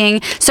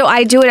asking. So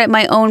I do it at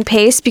my own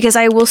pace because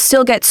I will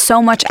still get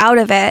so much out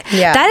of it.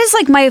 Yeah. That is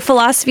like my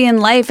philosophy in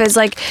life is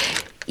like,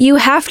 you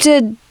have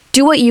to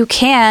do what you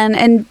can,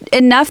 and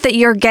enough that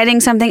you're getting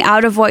something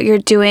out of what you're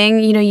doing.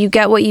 You know, you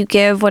get what you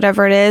give,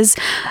 whatever it is.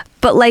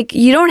 But like,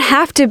 you don't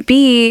have to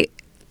be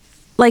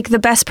like the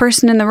best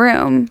person in the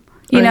room,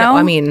 you know?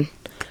 I mean,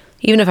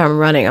 even if I'm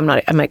running, I'm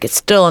like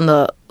still in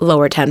the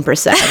lower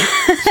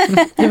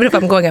 10%. Even if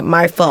I'm going at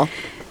my full.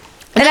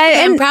 And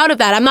I'm proud of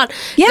that. I'm not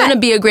going to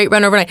be a great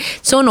runner overnight.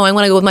 It's so annoying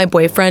when I go with my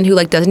boyfriend who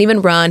doesn't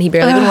even run. He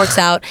barely even works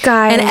out.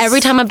 Guys. And every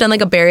time I've done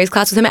a Barry's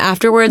class with him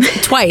afterwards,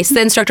 twice,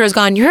 the instructor has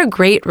gone, "You're a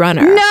great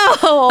runner." No.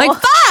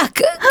 Fuck.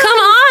 Come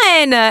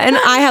on. And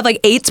I have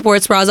 8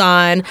 sports bras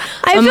on.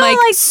 I'm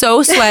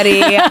so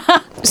sweaty,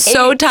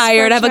 so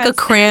tired. I have a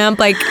cramp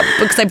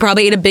because I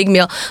probably ate a big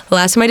meal. The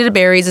last time I did a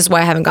Barry's is why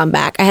I haven't gone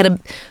back.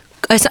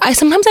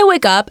 Sometimes I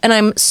wake up and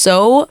I'm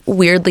so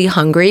weirdly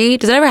hungry.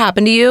 Does that ever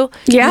happen to you?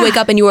 Yeah. You wake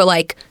up and you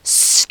are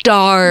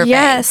starving.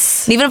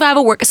 Yes. And even if I have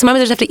a work, sometimes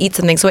I just have to eat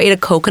something. So I ate a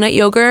coconut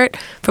yogurt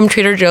from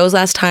Trader Joe's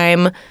last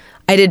time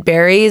I did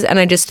Barry's, and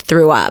I just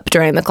threw up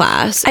during the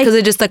class because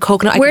it just the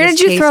coconut. Where did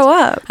you throw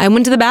up? I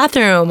went to the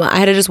bathroom. I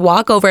had to just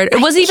walk over it. It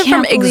wasn't even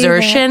from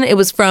exertion. It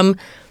was from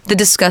the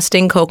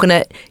disgusting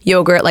coconut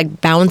yogurt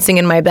bouncing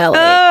in my belly.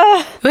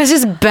 It was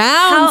just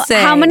bouncing.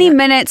 How many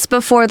minutes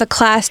before the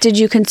class did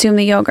you consume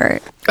the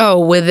yogurt?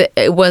 Oh,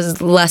 it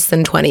was less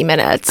than 20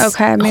 minutes.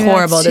 Okay, maybe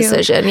horrible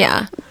decision.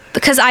 Yeah.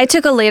 Because I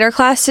took a later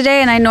class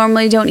today, and I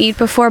normally don't eat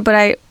before,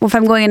 but if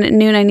I'm going in at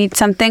noon, I need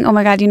something. Oh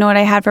my God, you know what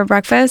I had for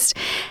breakfast?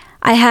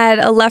 I had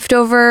a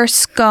leftover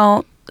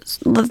scone,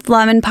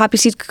 lemon poppy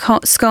seed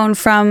scone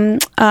from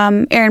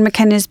Erin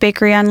McKenna's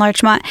bakery on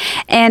Larchmont,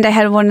 and I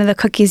had one of the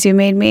cookies you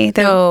made me,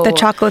 the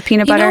chocolate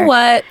peanut butter. You know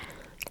what?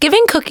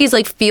 Giving cookies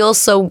feels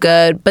so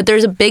good, but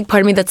there's a big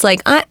part of me that's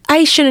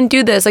I shouldn't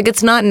do this.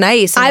 It's not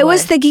nice. I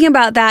was thinking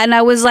about that, and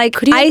I was like,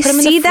 could you put them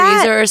in the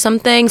freezer or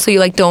something so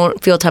you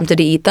don't feel tempted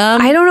to eat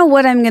them? I don't know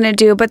what I'm gonna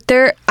do, but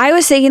I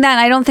was thinking that, and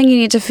I don't think you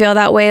need to feel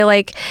that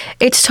way.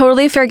 It's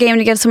totally fair game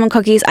to give someone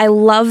cookies. I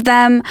love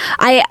them.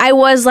 I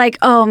was like,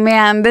 oh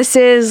man, this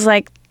is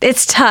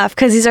it's tough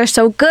because these are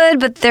so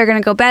good, but they're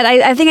gonna go bad.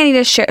 I think I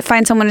need to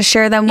find someone to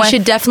share them with. You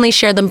should definitely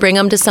share them. Bring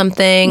them to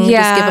something.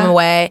 Yeah. Just give them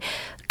away.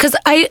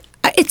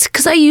 It's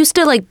because I used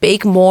to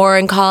bake more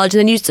in college,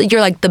 and then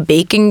you're the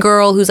baking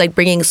girl who's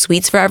bringing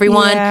sweets for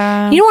everyone.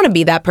 Yeah. You don't want to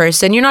be that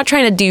person. You're not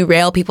trying to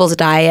derail people's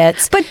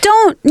diets. But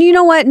you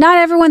know what? Not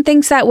everyone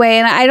thinks that way,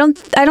 and I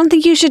don't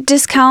think you should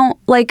discount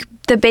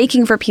the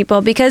baking for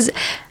people, because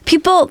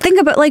people think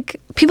about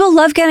people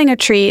love getting a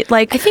treat.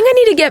 I think I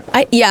need to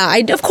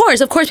get of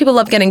course people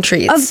love getting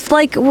treats.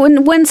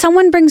 When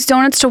someone brings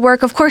donuts to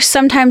work, of course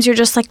sometimes you're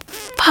just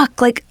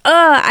fuck,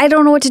 I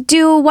don't know what to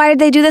do. Why did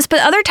they do this? But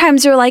other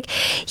times you're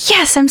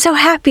yes, I'm so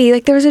happy.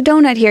 There was a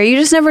donut here. You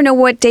just never know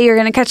what day you're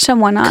gonna catch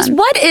someone on.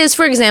 What is,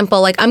 for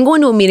example, I'm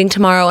going to a meeting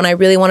tomorrow and I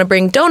really want to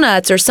bring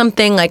donuts or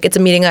something, it's a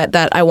meeting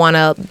that I want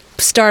to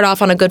start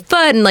off on a good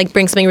foot and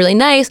bring something really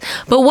nice.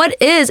 But what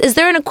is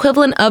there an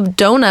equivalent of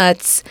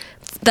donuts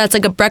that's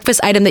like a breakfast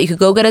item that you could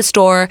go get at a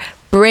store,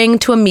 bring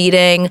to a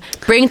meeting,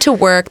 bring to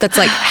work, that's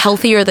like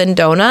healthier than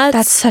donuts?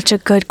 That's such a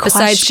good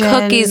question. Besides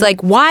cookies,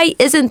 like why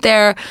isn't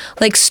there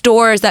like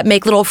stores that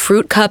make little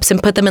fruit cups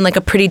and put them in like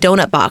a pretty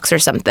donut box or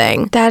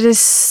something?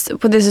 This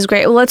is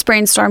great. Well, let's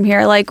brainstorm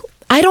here. Like,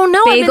 I don't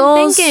know. Bagels, I've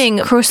been thinking.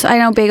 I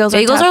know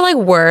bagels are like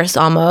worse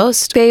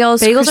almost.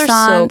 Bagels are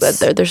so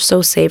good. They're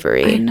so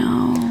savory. I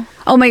know.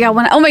 Oh my god!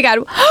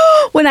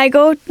 When I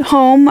go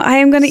home, I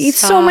am gonna eat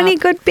so many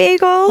good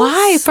bagels.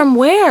 Why? From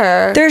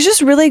where? There's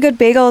just really good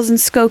bagels in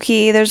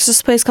Skokie. There's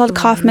this place called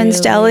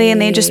Kaufman's Deli,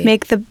 and they just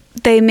make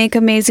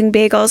amazing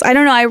bagels. I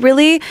don't know. I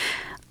really,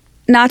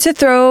 not to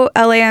throw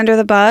LA under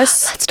the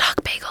bus. Let's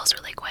talk bagels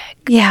really quick.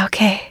 Yeah.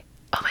 Okay.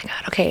 Oh my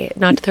god. Okay,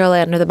 not to throw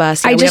LA under the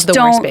bus. Yeah, we have the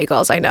worst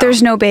bagels. I know.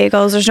 There's no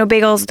bagels. There's no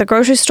bagels at the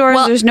grocery stores.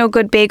 Well, there's no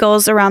good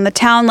bagels around the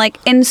town. Like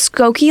in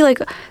Skokie, like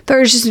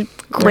there's just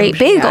great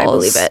bagels. Yeah, I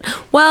believe it.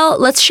 Well,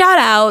 let's shout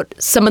out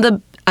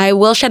I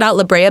will shout out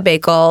La Brea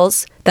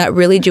Bagels, that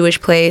really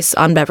Jewish place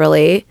on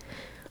Beverly.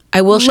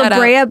 I will shout out La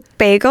Brea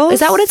Bagels.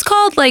 Is that what it's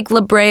called? Like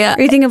La Brea.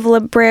 Are you thinking of La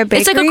Brea Bakery?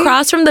 It's like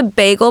across from the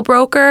Bagel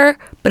Broker,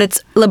 but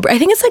it's I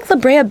think it's like La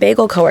Brea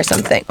Bagel Co. or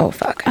something. Oh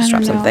fuck! I just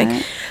dropped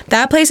something.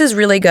 That place is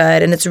really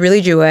good and it's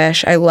really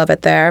Jewish. I love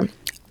it there.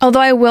 Although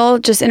I will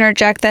just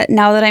interject that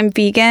now that I'm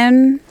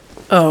vegan.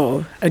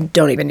 Oh, I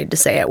don't even need to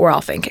say it. We're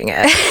all thinking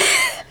it.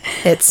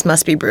 It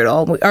must be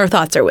brutal. Our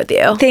thoughts are with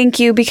you. Thank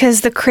you,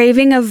 because the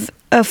craving of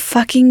a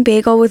fucking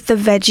bagel with the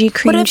veggie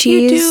cream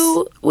cheese.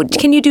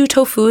 Can you do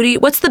tofu?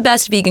 What's the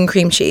best vegan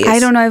cream cheese? I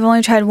don't know. I've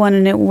only tried one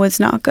and it was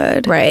not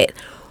good. Right.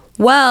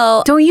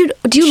 Well, do you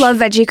love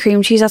veggie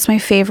cream cheese? That's my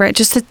favorite.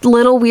 Just a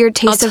little weird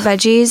taste of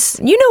veggies.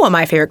 You know what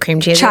my favorite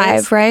cream cheese is?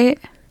 Chive, right?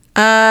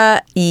 No.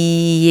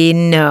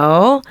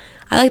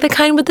 I like the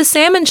kind with the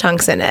salmon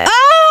chunks in it.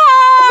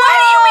 Oh! What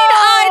do you mean?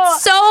 Oh,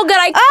 it's so good.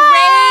 I crave it.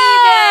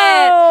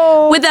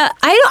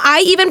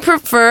 I even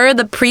prefer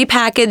the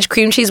prepackaged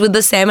cream cheese with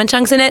the salmon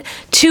chunks in it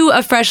to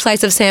a fresh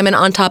slice of salmon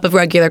on top of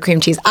regular cream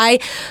cheese. I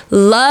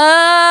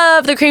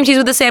love the cream cheese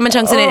with the salmon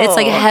chunks in it. It's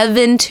like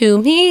heaven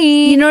to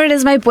me. You know what it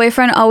is? My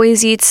boyfriend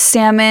always eats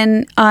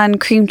salmon on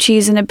cream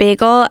cheese and a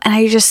bagel, and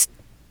I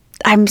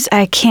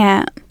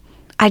can't.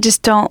 I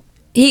just don't.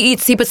 He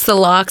puts the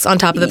lox on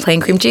top of the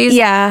plain cream cheese?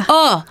 Yeah.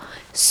 Oh,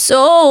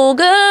 so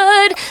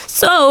good.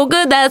 So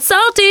good. That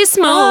salty,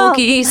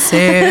 smoky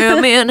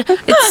salmon.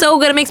 It's so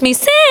good. It makes me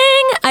sing.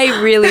 I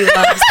really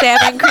love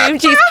salmon cream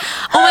cheese.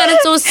 Oh, man,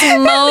 it's so smoky.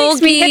 It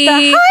makes me hit the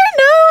high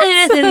notes.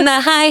 And it's in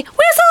the high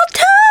whistle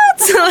tones.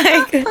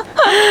 Like,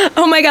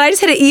 oh my God, I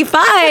just hit an E5.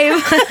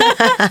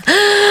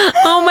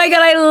 Oh my God,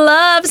 I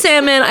love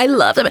salmon. I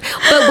love salmon.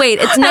 But wait,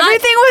 it's not.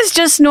 Everything was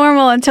just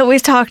normal until we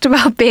talked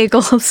about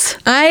bagels.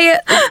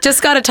 I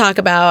just got to talk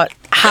about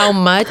how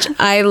much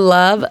I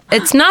love.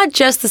 It's not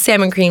just the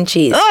salmon cream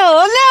cheese.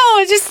 Oh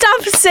no! Just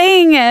stop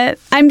saying it.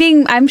 I'm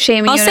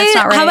shaming you. Say it's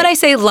not right. How about I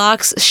say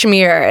lox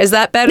schmear? Is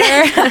that better?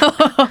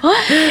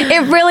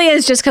 It really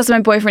is just because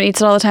my boyfriend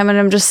eats it all the time, and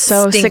I'm just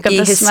so sick of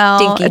the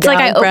smell. It's like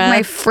I open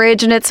my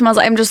fridge and it smells.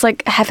 I'm just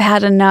like, have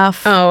had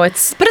enough. Oh, but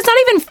it's not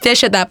even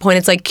fish at that point.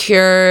 It's like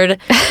cured.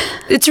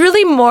 It's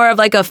really more of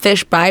like a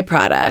fish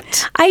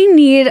byproduct. I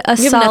need a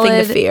you solid. Have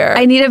nothing to fear.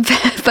 I need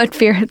but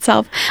fear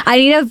itself. I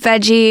need a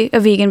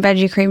vegan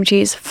veggie cream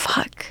cheese.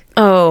 Fuck.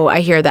 Oh,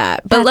 I hear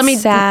that. But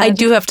sad. I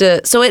do have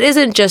to, so it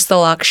isn't just the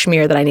lox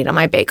schmear that I need on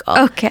my bagel.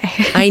 Okay.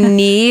 I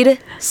need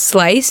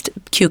sliced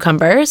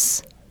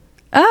cucumbers.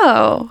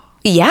 Oh.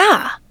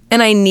 Yeah.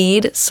 And I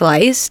need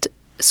sliced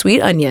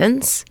sweet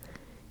onions.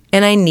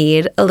 And I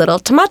need a little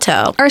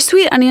tomato. Are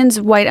sweet onions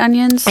white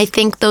onions? I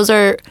think those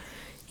are,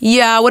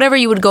 whatever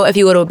you would go, if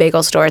you go to a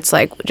bagel store, it's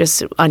like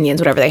just onions,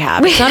 whatever they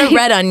have. It's not a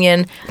red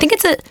onion. I think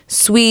it's a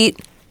sweet,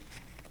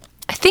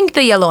 I think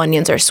the yellow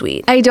onions are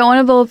sweet. I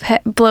don't want to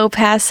blow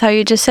past how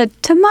you just said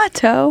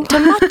tomato.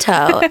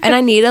 And I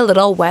need a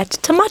little wet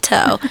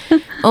tomato.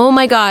 Oh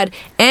my God.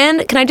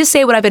 And can I just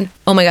say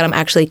oh my God, I'm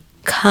actually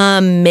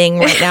coming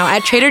right now.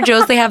 At Trader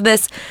Joe's, they have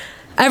this,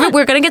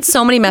 we're going to get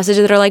so many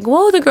messages that are like,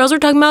 whoa, the girls were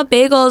talking about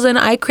bagels and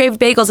I crave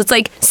bagels. It's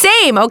like,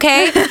 same,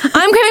 okay?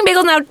 I'm craving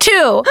bagels now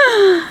too.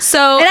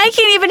 So. And I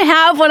can't even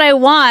have what I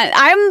want.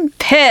 I'm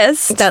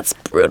pissed. That's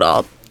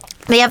brutal.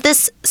 They have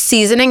this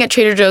seasoning at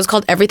Trader Joe's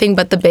called Everything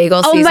But the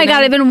Bagel Seasoning. Oh my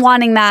God, I've been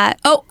wanting that.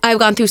 Oh, I've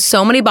gone through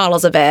so many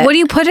bottles of it. What do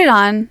you put it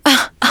on?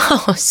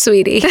 Oh,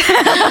 sweetie.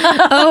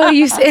 Oh,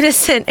 you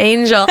innocent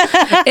angel.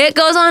 It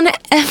goes on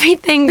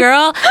everything,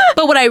 girl.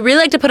 But what I really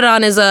like to put it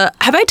on is have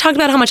I talked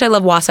about how much I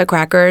love Wasa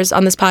crackers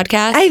on this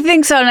podcast? I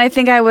think so, and I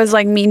think I was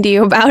like mean to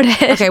you about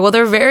it. Okay, well,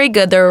 they're very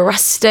good. They're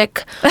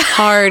rustic,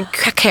 hard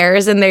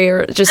crackers, and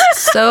they're just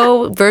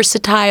so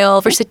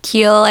versatile,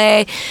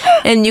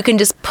 and you can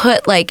just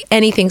put like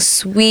anything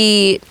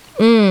sweet.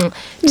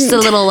 Just a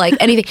little like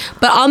anything.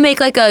 But I'll make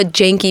like a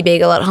janky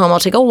bagel at home. I'll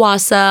take a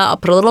wasa, I'll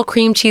put a little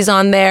cream cheese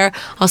on there,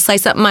 I'll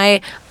slice up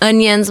my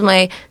onions,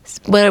 my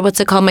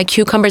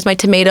cucumbers, my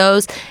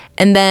tomatoes,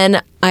 and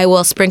then I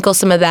will sprinkle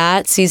some of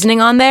that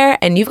seasoning on there,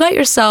 and you've got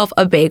yourself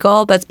a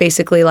bagel that's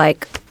basically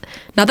like,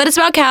 not that it's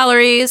about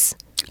calories.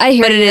 I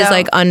hear but it you. is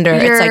like under.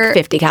 It's like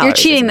 50 calories. You're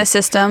cheating the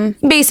system,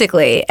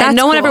 basically, and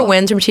no one ever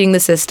wins from cheating the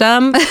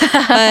system.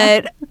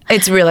 But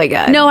it's really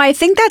good. No, I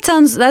think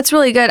that's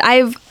really good.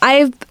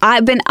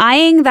 I've been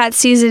eyeing that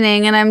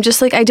seasoning, and I'm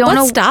just like, I don't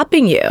know what's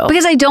stopping you,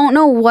 because I don't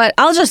know what.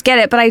 I'll just get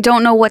it, but I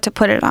don't know what to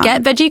put it on.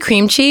 Get veggie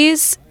cream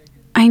cheese.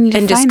 I need to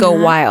and just find go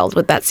that. wild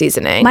with that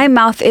seasoning. My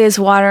mouth is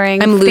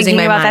watering. I'm losing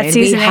my about mind. That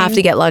seasoning. We have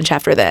to get lunch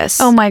after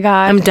this. Oh my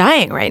god, I'm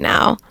dying right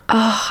now.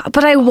 Oh,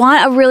 but I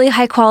want a really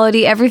high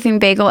quality everything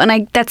bagel, and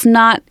it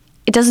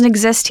doesn't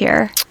exist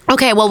here.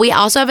 Okay, well, we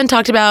also haven't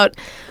talked about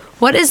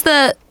what is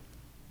the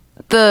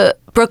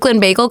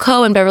Brooklyn Bagel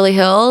Co. in Beverly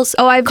Hills.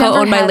 Oh, I've never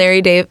co-owned by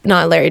Larry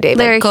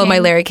co-owned by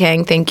Larry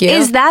King. Thank you.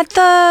 Is that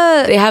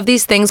They have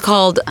these things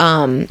called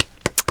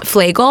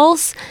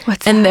flagels.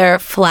 What's and that? They're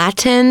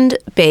flattened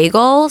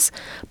bagels,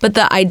 but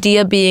the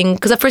idea being,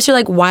 because at first you're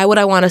like, why would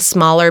I want a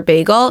smaller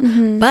bagel?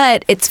 Mm-hmm.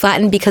 But it's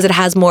flattened because it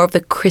has more of the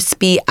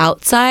crispy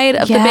outside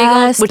of the bagel,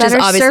 Yes, which is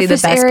better obviously the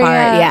surface best area.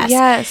 part.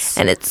 Yes.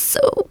 And it's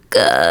so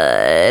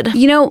good.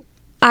 You know,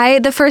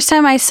 the first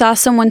time I saw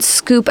someone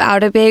scoop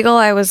out a bagel,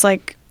 I was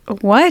like,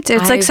 what?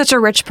 It's like such a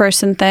rich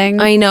person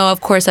thing. I know,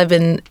 of course, I've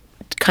been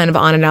kind of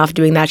on and off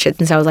doing that shit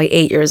since I was like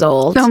 8 years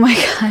old. Oh my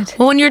god.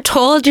 Well, when you're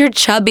told you're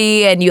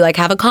chubby and you like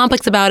have a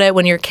complex about it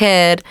when you're a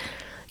kid,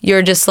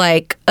 you're just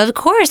like, of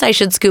course I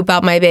should scoop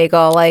out my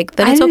bagel. Like,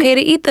 then it's okay to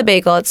eat the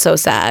bagel. It's so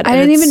sad. I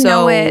didn't even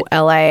know it.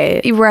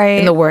 LA, right,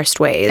 in the worst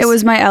ways. It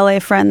was my LA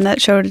friend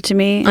that showed it to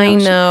me. I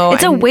know.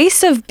 It's a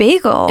waste of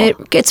bagel.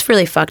 It's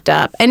really fucked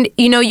up. And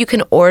you know, you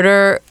can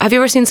order. Have you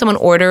ever seen someone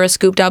order a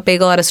scooped out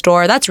bagel at a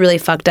store? That's really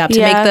fucked up. To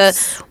make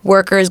the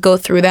workers go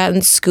through that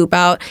and scoop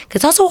out. 'Cause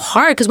it's also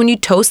hard because when you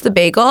toast the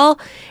bagel,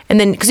 and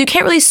then because you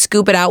can't really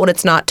scoop it out when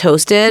it's not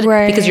toasted,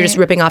 because you're just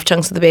ripping off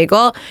chunks of the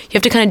bagel. You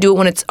have to kind of do it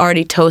when it's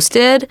already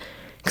toasted,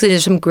 because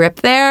there's some grip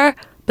there.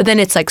 But then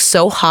it's like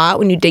so hot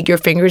when you dig your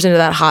fingers into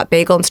that hot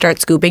bagel and start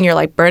scooping. You're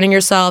like burning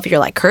yourself. You're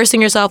like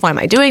cursing yourself. Why am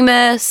I doing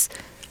this?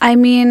 I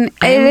mean,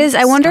 it is.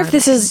 I wonder if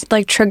this is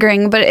like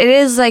triggering, but it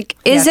is like,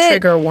 is it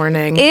trigger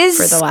warning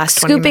for the last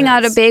 20 scooping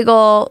minutes. out a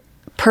bagel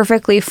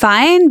perfectly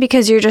fine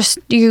because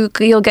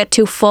you'll get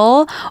too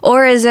full,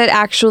 or is it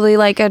actually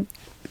like a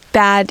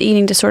bad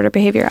eating disorder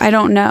behavior? I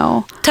don't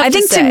know. Tough I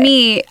think to to say.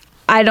 me,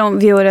 I don't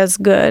view it as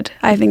good.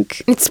 I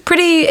think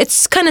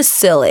It's kind of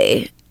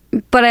silly.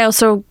 but I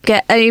also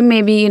get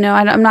maybe, you know,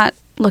 I'm not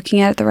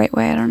looking at it the right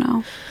way. I don't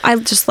know. I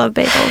just love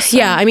bagels. So.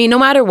 Yeah, I mean, no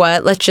matter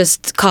what, let's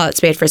just call it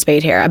spade for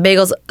spade here. A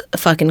bagel's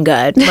fucking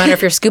good. No matter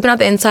if you're scooping out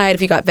the inside,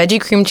 if you got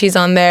veggie cream cheese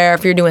on there,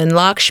 if you're doing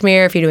lox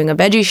schmear, if you're doing a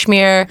veggie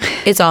schmear,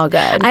 it's all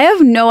good. I have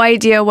no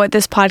idea what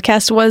this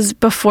podcast was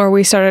before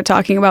we started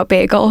talking about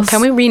bagels. Can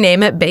we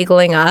rename it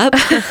Bageling Up?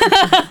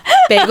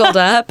 Bageled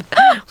Up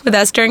with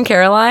Esther and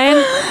Caroline?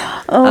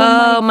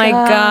 Oh my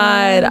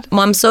God.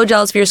 Well, I'm so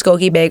jealous of your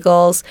Skokie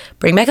bagels.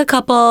 Bring back a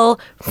couple,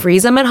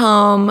 freeze them at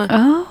home.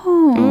 Oh.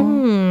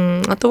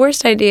 Not the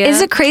worst idea.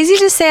 Is it crazy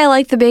to say I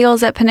like the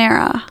bagels at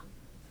Panera?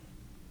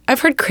 I've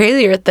heard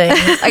crazier things.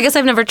 I guess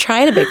I've never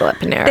tried a bagel at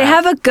Panera. They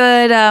have a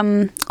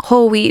good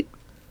whole wheat,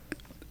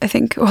 I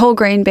think, whole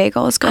grain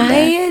bagel is good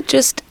there. I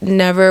just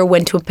never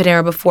went to a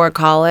Panera before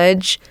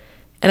college,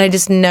 and I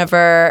just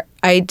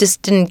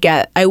didn't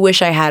get. I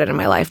wish I had it in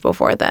my life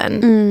before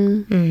then.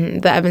 Mm-hmm.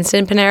 The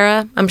Evanston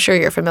Panera. I'm sure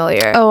you're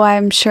familiar. Oh,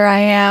 I'm sure I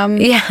am.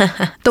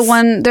 Yeah.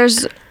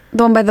 There's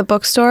the one by the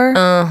bookstore.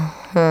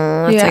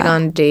 It's like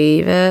on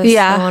Davis.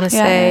 Yeah. I want to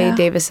say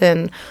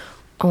Davison.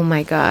 Oh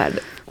my God.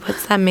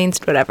 What's that main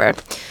street? Whatever.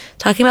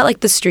 Talking about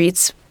like the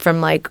streets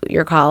from like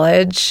your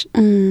college.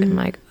 I'm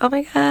like, oh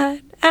my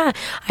God.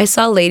 I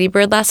saw Lady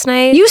Bird last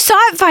night. You saw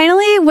it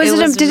finally? It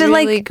was did it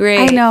really like great.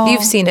 I know.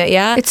 You've seen it,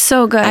 yeah? It's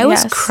so good. I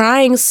was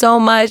crying so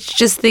much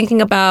just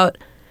thinking about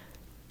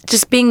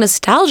just being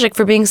nostalgic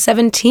for being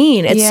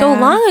 17. It's so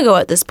long ago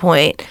at this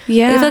point.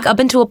 Yeah. I feel like up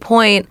until a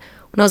point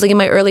when I was like in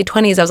my early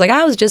 20s, I was like,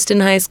 I was just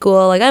in high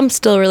school. Like, I'm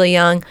still really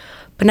young.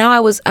 But now I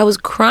was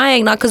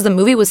crying, not because the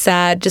movie was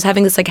sad, just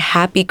having this like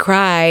happy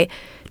cry,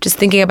 just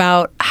thinking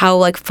about how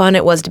like fun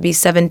it was to be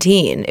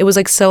 17. It was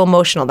like so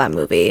emotional, that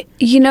movie.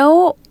 You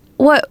know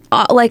what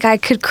like I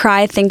could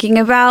cry thinking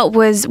about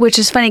was, which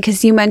is funny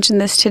because you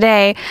mentioned this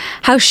today,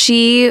 how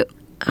she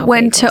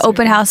went to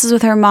open houses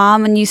with her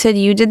mom, and you said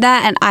you did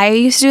that, and I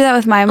used to do that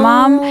with my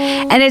mom.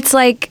 And it's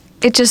like,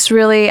 it just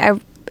really,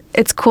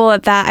 it's cool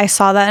that I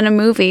saw that in a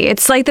movie.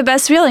 It's like the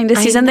best feeling to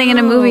see something in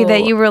a movie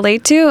that you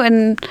relate to,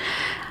 and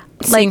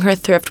seeing her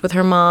thrift with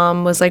her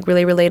mom was like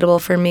really relatable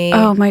for me.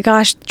 Oh my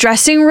gosh,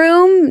 dressing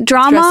room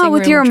drama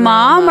with your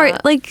mom, or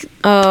like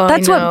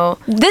that's what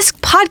this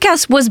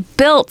podcast was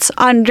built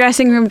on,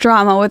 dressing room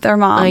drama with our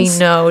moms. I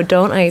know,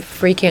 don't I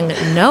freaking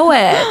know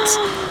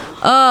it?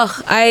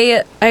 Ugh,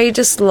 I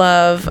just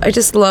love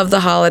the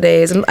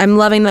holidays. I'm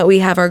loving that we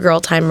have our girl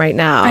time right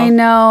now. I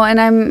know,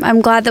 and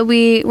I'm glad that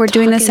we're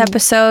doing this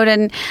episode,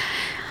 and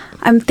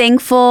I'm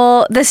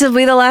thankful. This will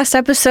be the last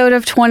episode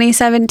of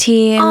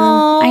 2017.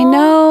 Aww. I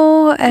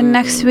know, and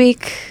next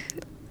week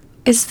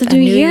is the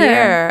new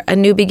year. A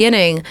new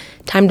beginning.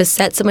 Time to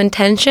set some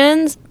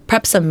intentions,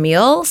 prep some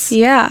meals.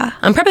 Yeah.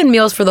 I'm prepping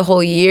meals for the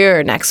whole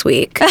year next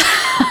week.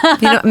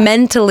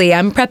 Mentally.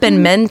 I'm prepping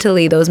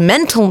mentally, those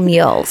mental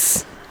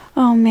meals.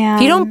 Oh, man.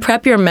 If you don't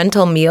prep your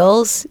mental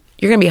meals,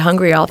 you're going to be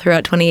hungry all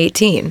throughout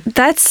 2018.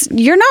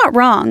 You're not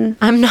wrong.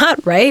 I'm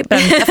not right,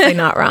 but I'm definitely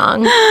not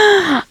wrong.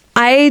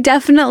 I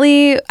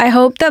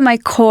hope that my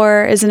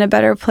core is in a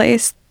better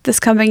place this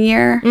coming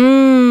year.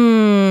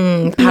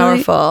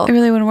 Powerful. I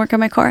really want to work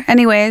on my core.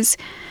 Anyways,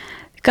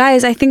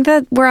 guys, I think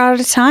that we're out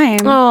of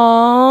time.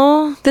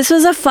 Aww. This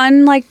was a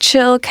fun, like,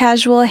 chill,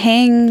 casual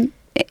hang.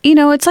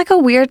 It's like a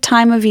weird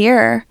time of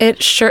year.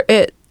 It sure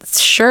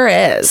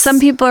is. Some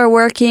people are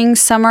working,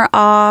 some are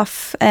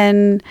off,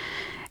 and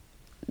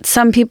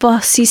some people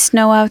see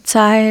snow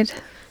outside.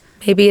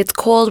 Maybe it's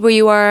cold where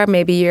you are.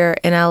 Maybe you're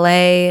in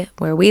LA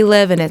where we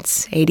live and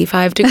it's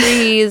 85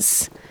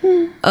 degrees.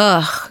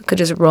 Ugh, could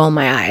just roll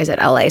my eyes at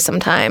LA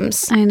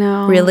sometimes. I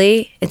know.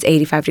 Really? It's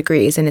 85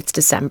 degrees and it's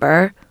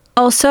December.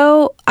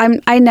 Also,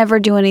 I never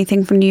do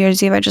anything for New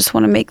Year's Eve. I just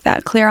want to make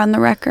that clear on the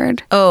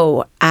record.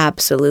 Oh,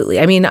 absolutely.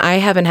 I mean, I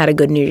haven't had a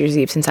good New Year's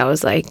Eve since I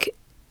was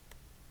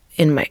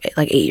in my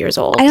 8 years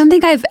old. I don't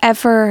think I've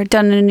ever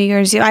done a New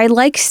Year's Eve. I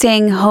like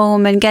staying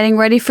home and getting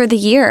ready for the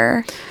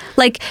year.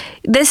 Like,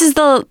 this is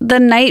the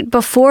night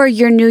before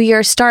your New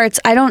Year starts.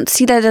 I don't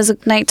see that as a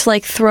night to,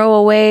 like, throw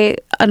away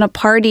on a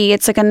party.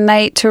 It's like a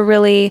night to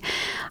really,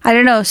 I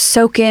don't know,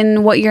 soak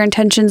in what your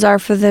intentions are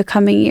for the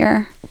coming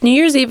year. New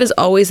Year's Eve is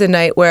always a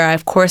night where,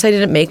 of course, I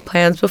didn't make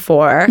plans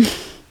before.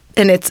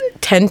 And it's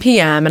 10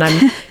 p.m. and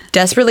I'm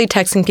desperately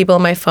texting people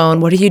on my phone,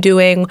 what are you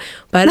doing?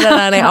 And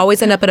I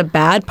always end up at a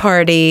bad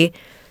party.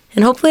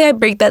 And hopefully I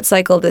break that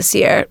cycle this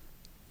year.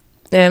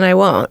 And I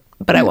won't.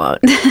 But I won't.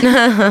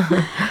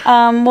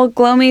 Well,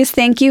 Glowmies,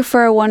 thank you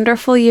for a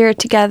wonderful year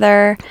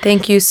together.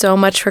 Thank you so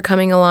much for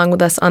coming along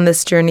with us on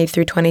this journey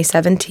through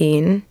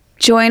 2017.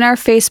 Join our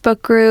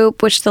Facebook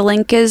group, which the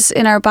link is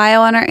in our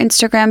bio on our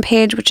Instagram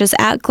page, which is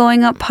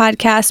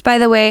 @GlowingUpPodcast. By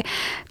the way,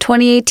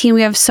 2018,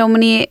 we have so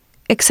many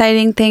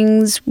exciting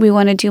things. We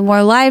want to do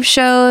more live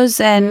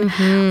shows, and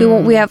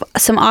we have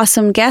some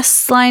awesome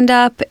guests lined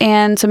up,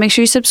 and so make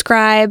sure you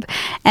subscribe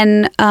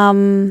and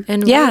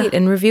rate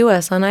and review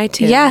us on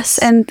iTunes. Yes,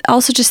 and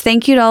also just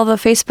thank you to all the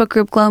Facebook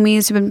group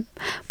Glowmies who've been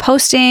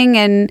posting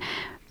and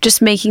just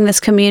making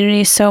this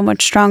community so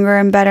much stronger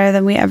and better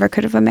than we ever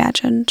could have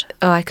imagined.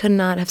 Oh, I could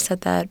not have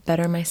said that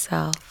better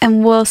myself.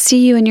 And we'll see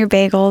you in your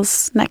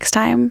bagels next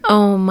time.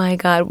 Oh my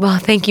God. Well,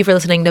 thank you for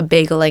listening to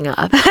Bageling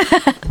Up.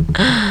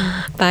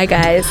 Bye,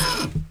 guys.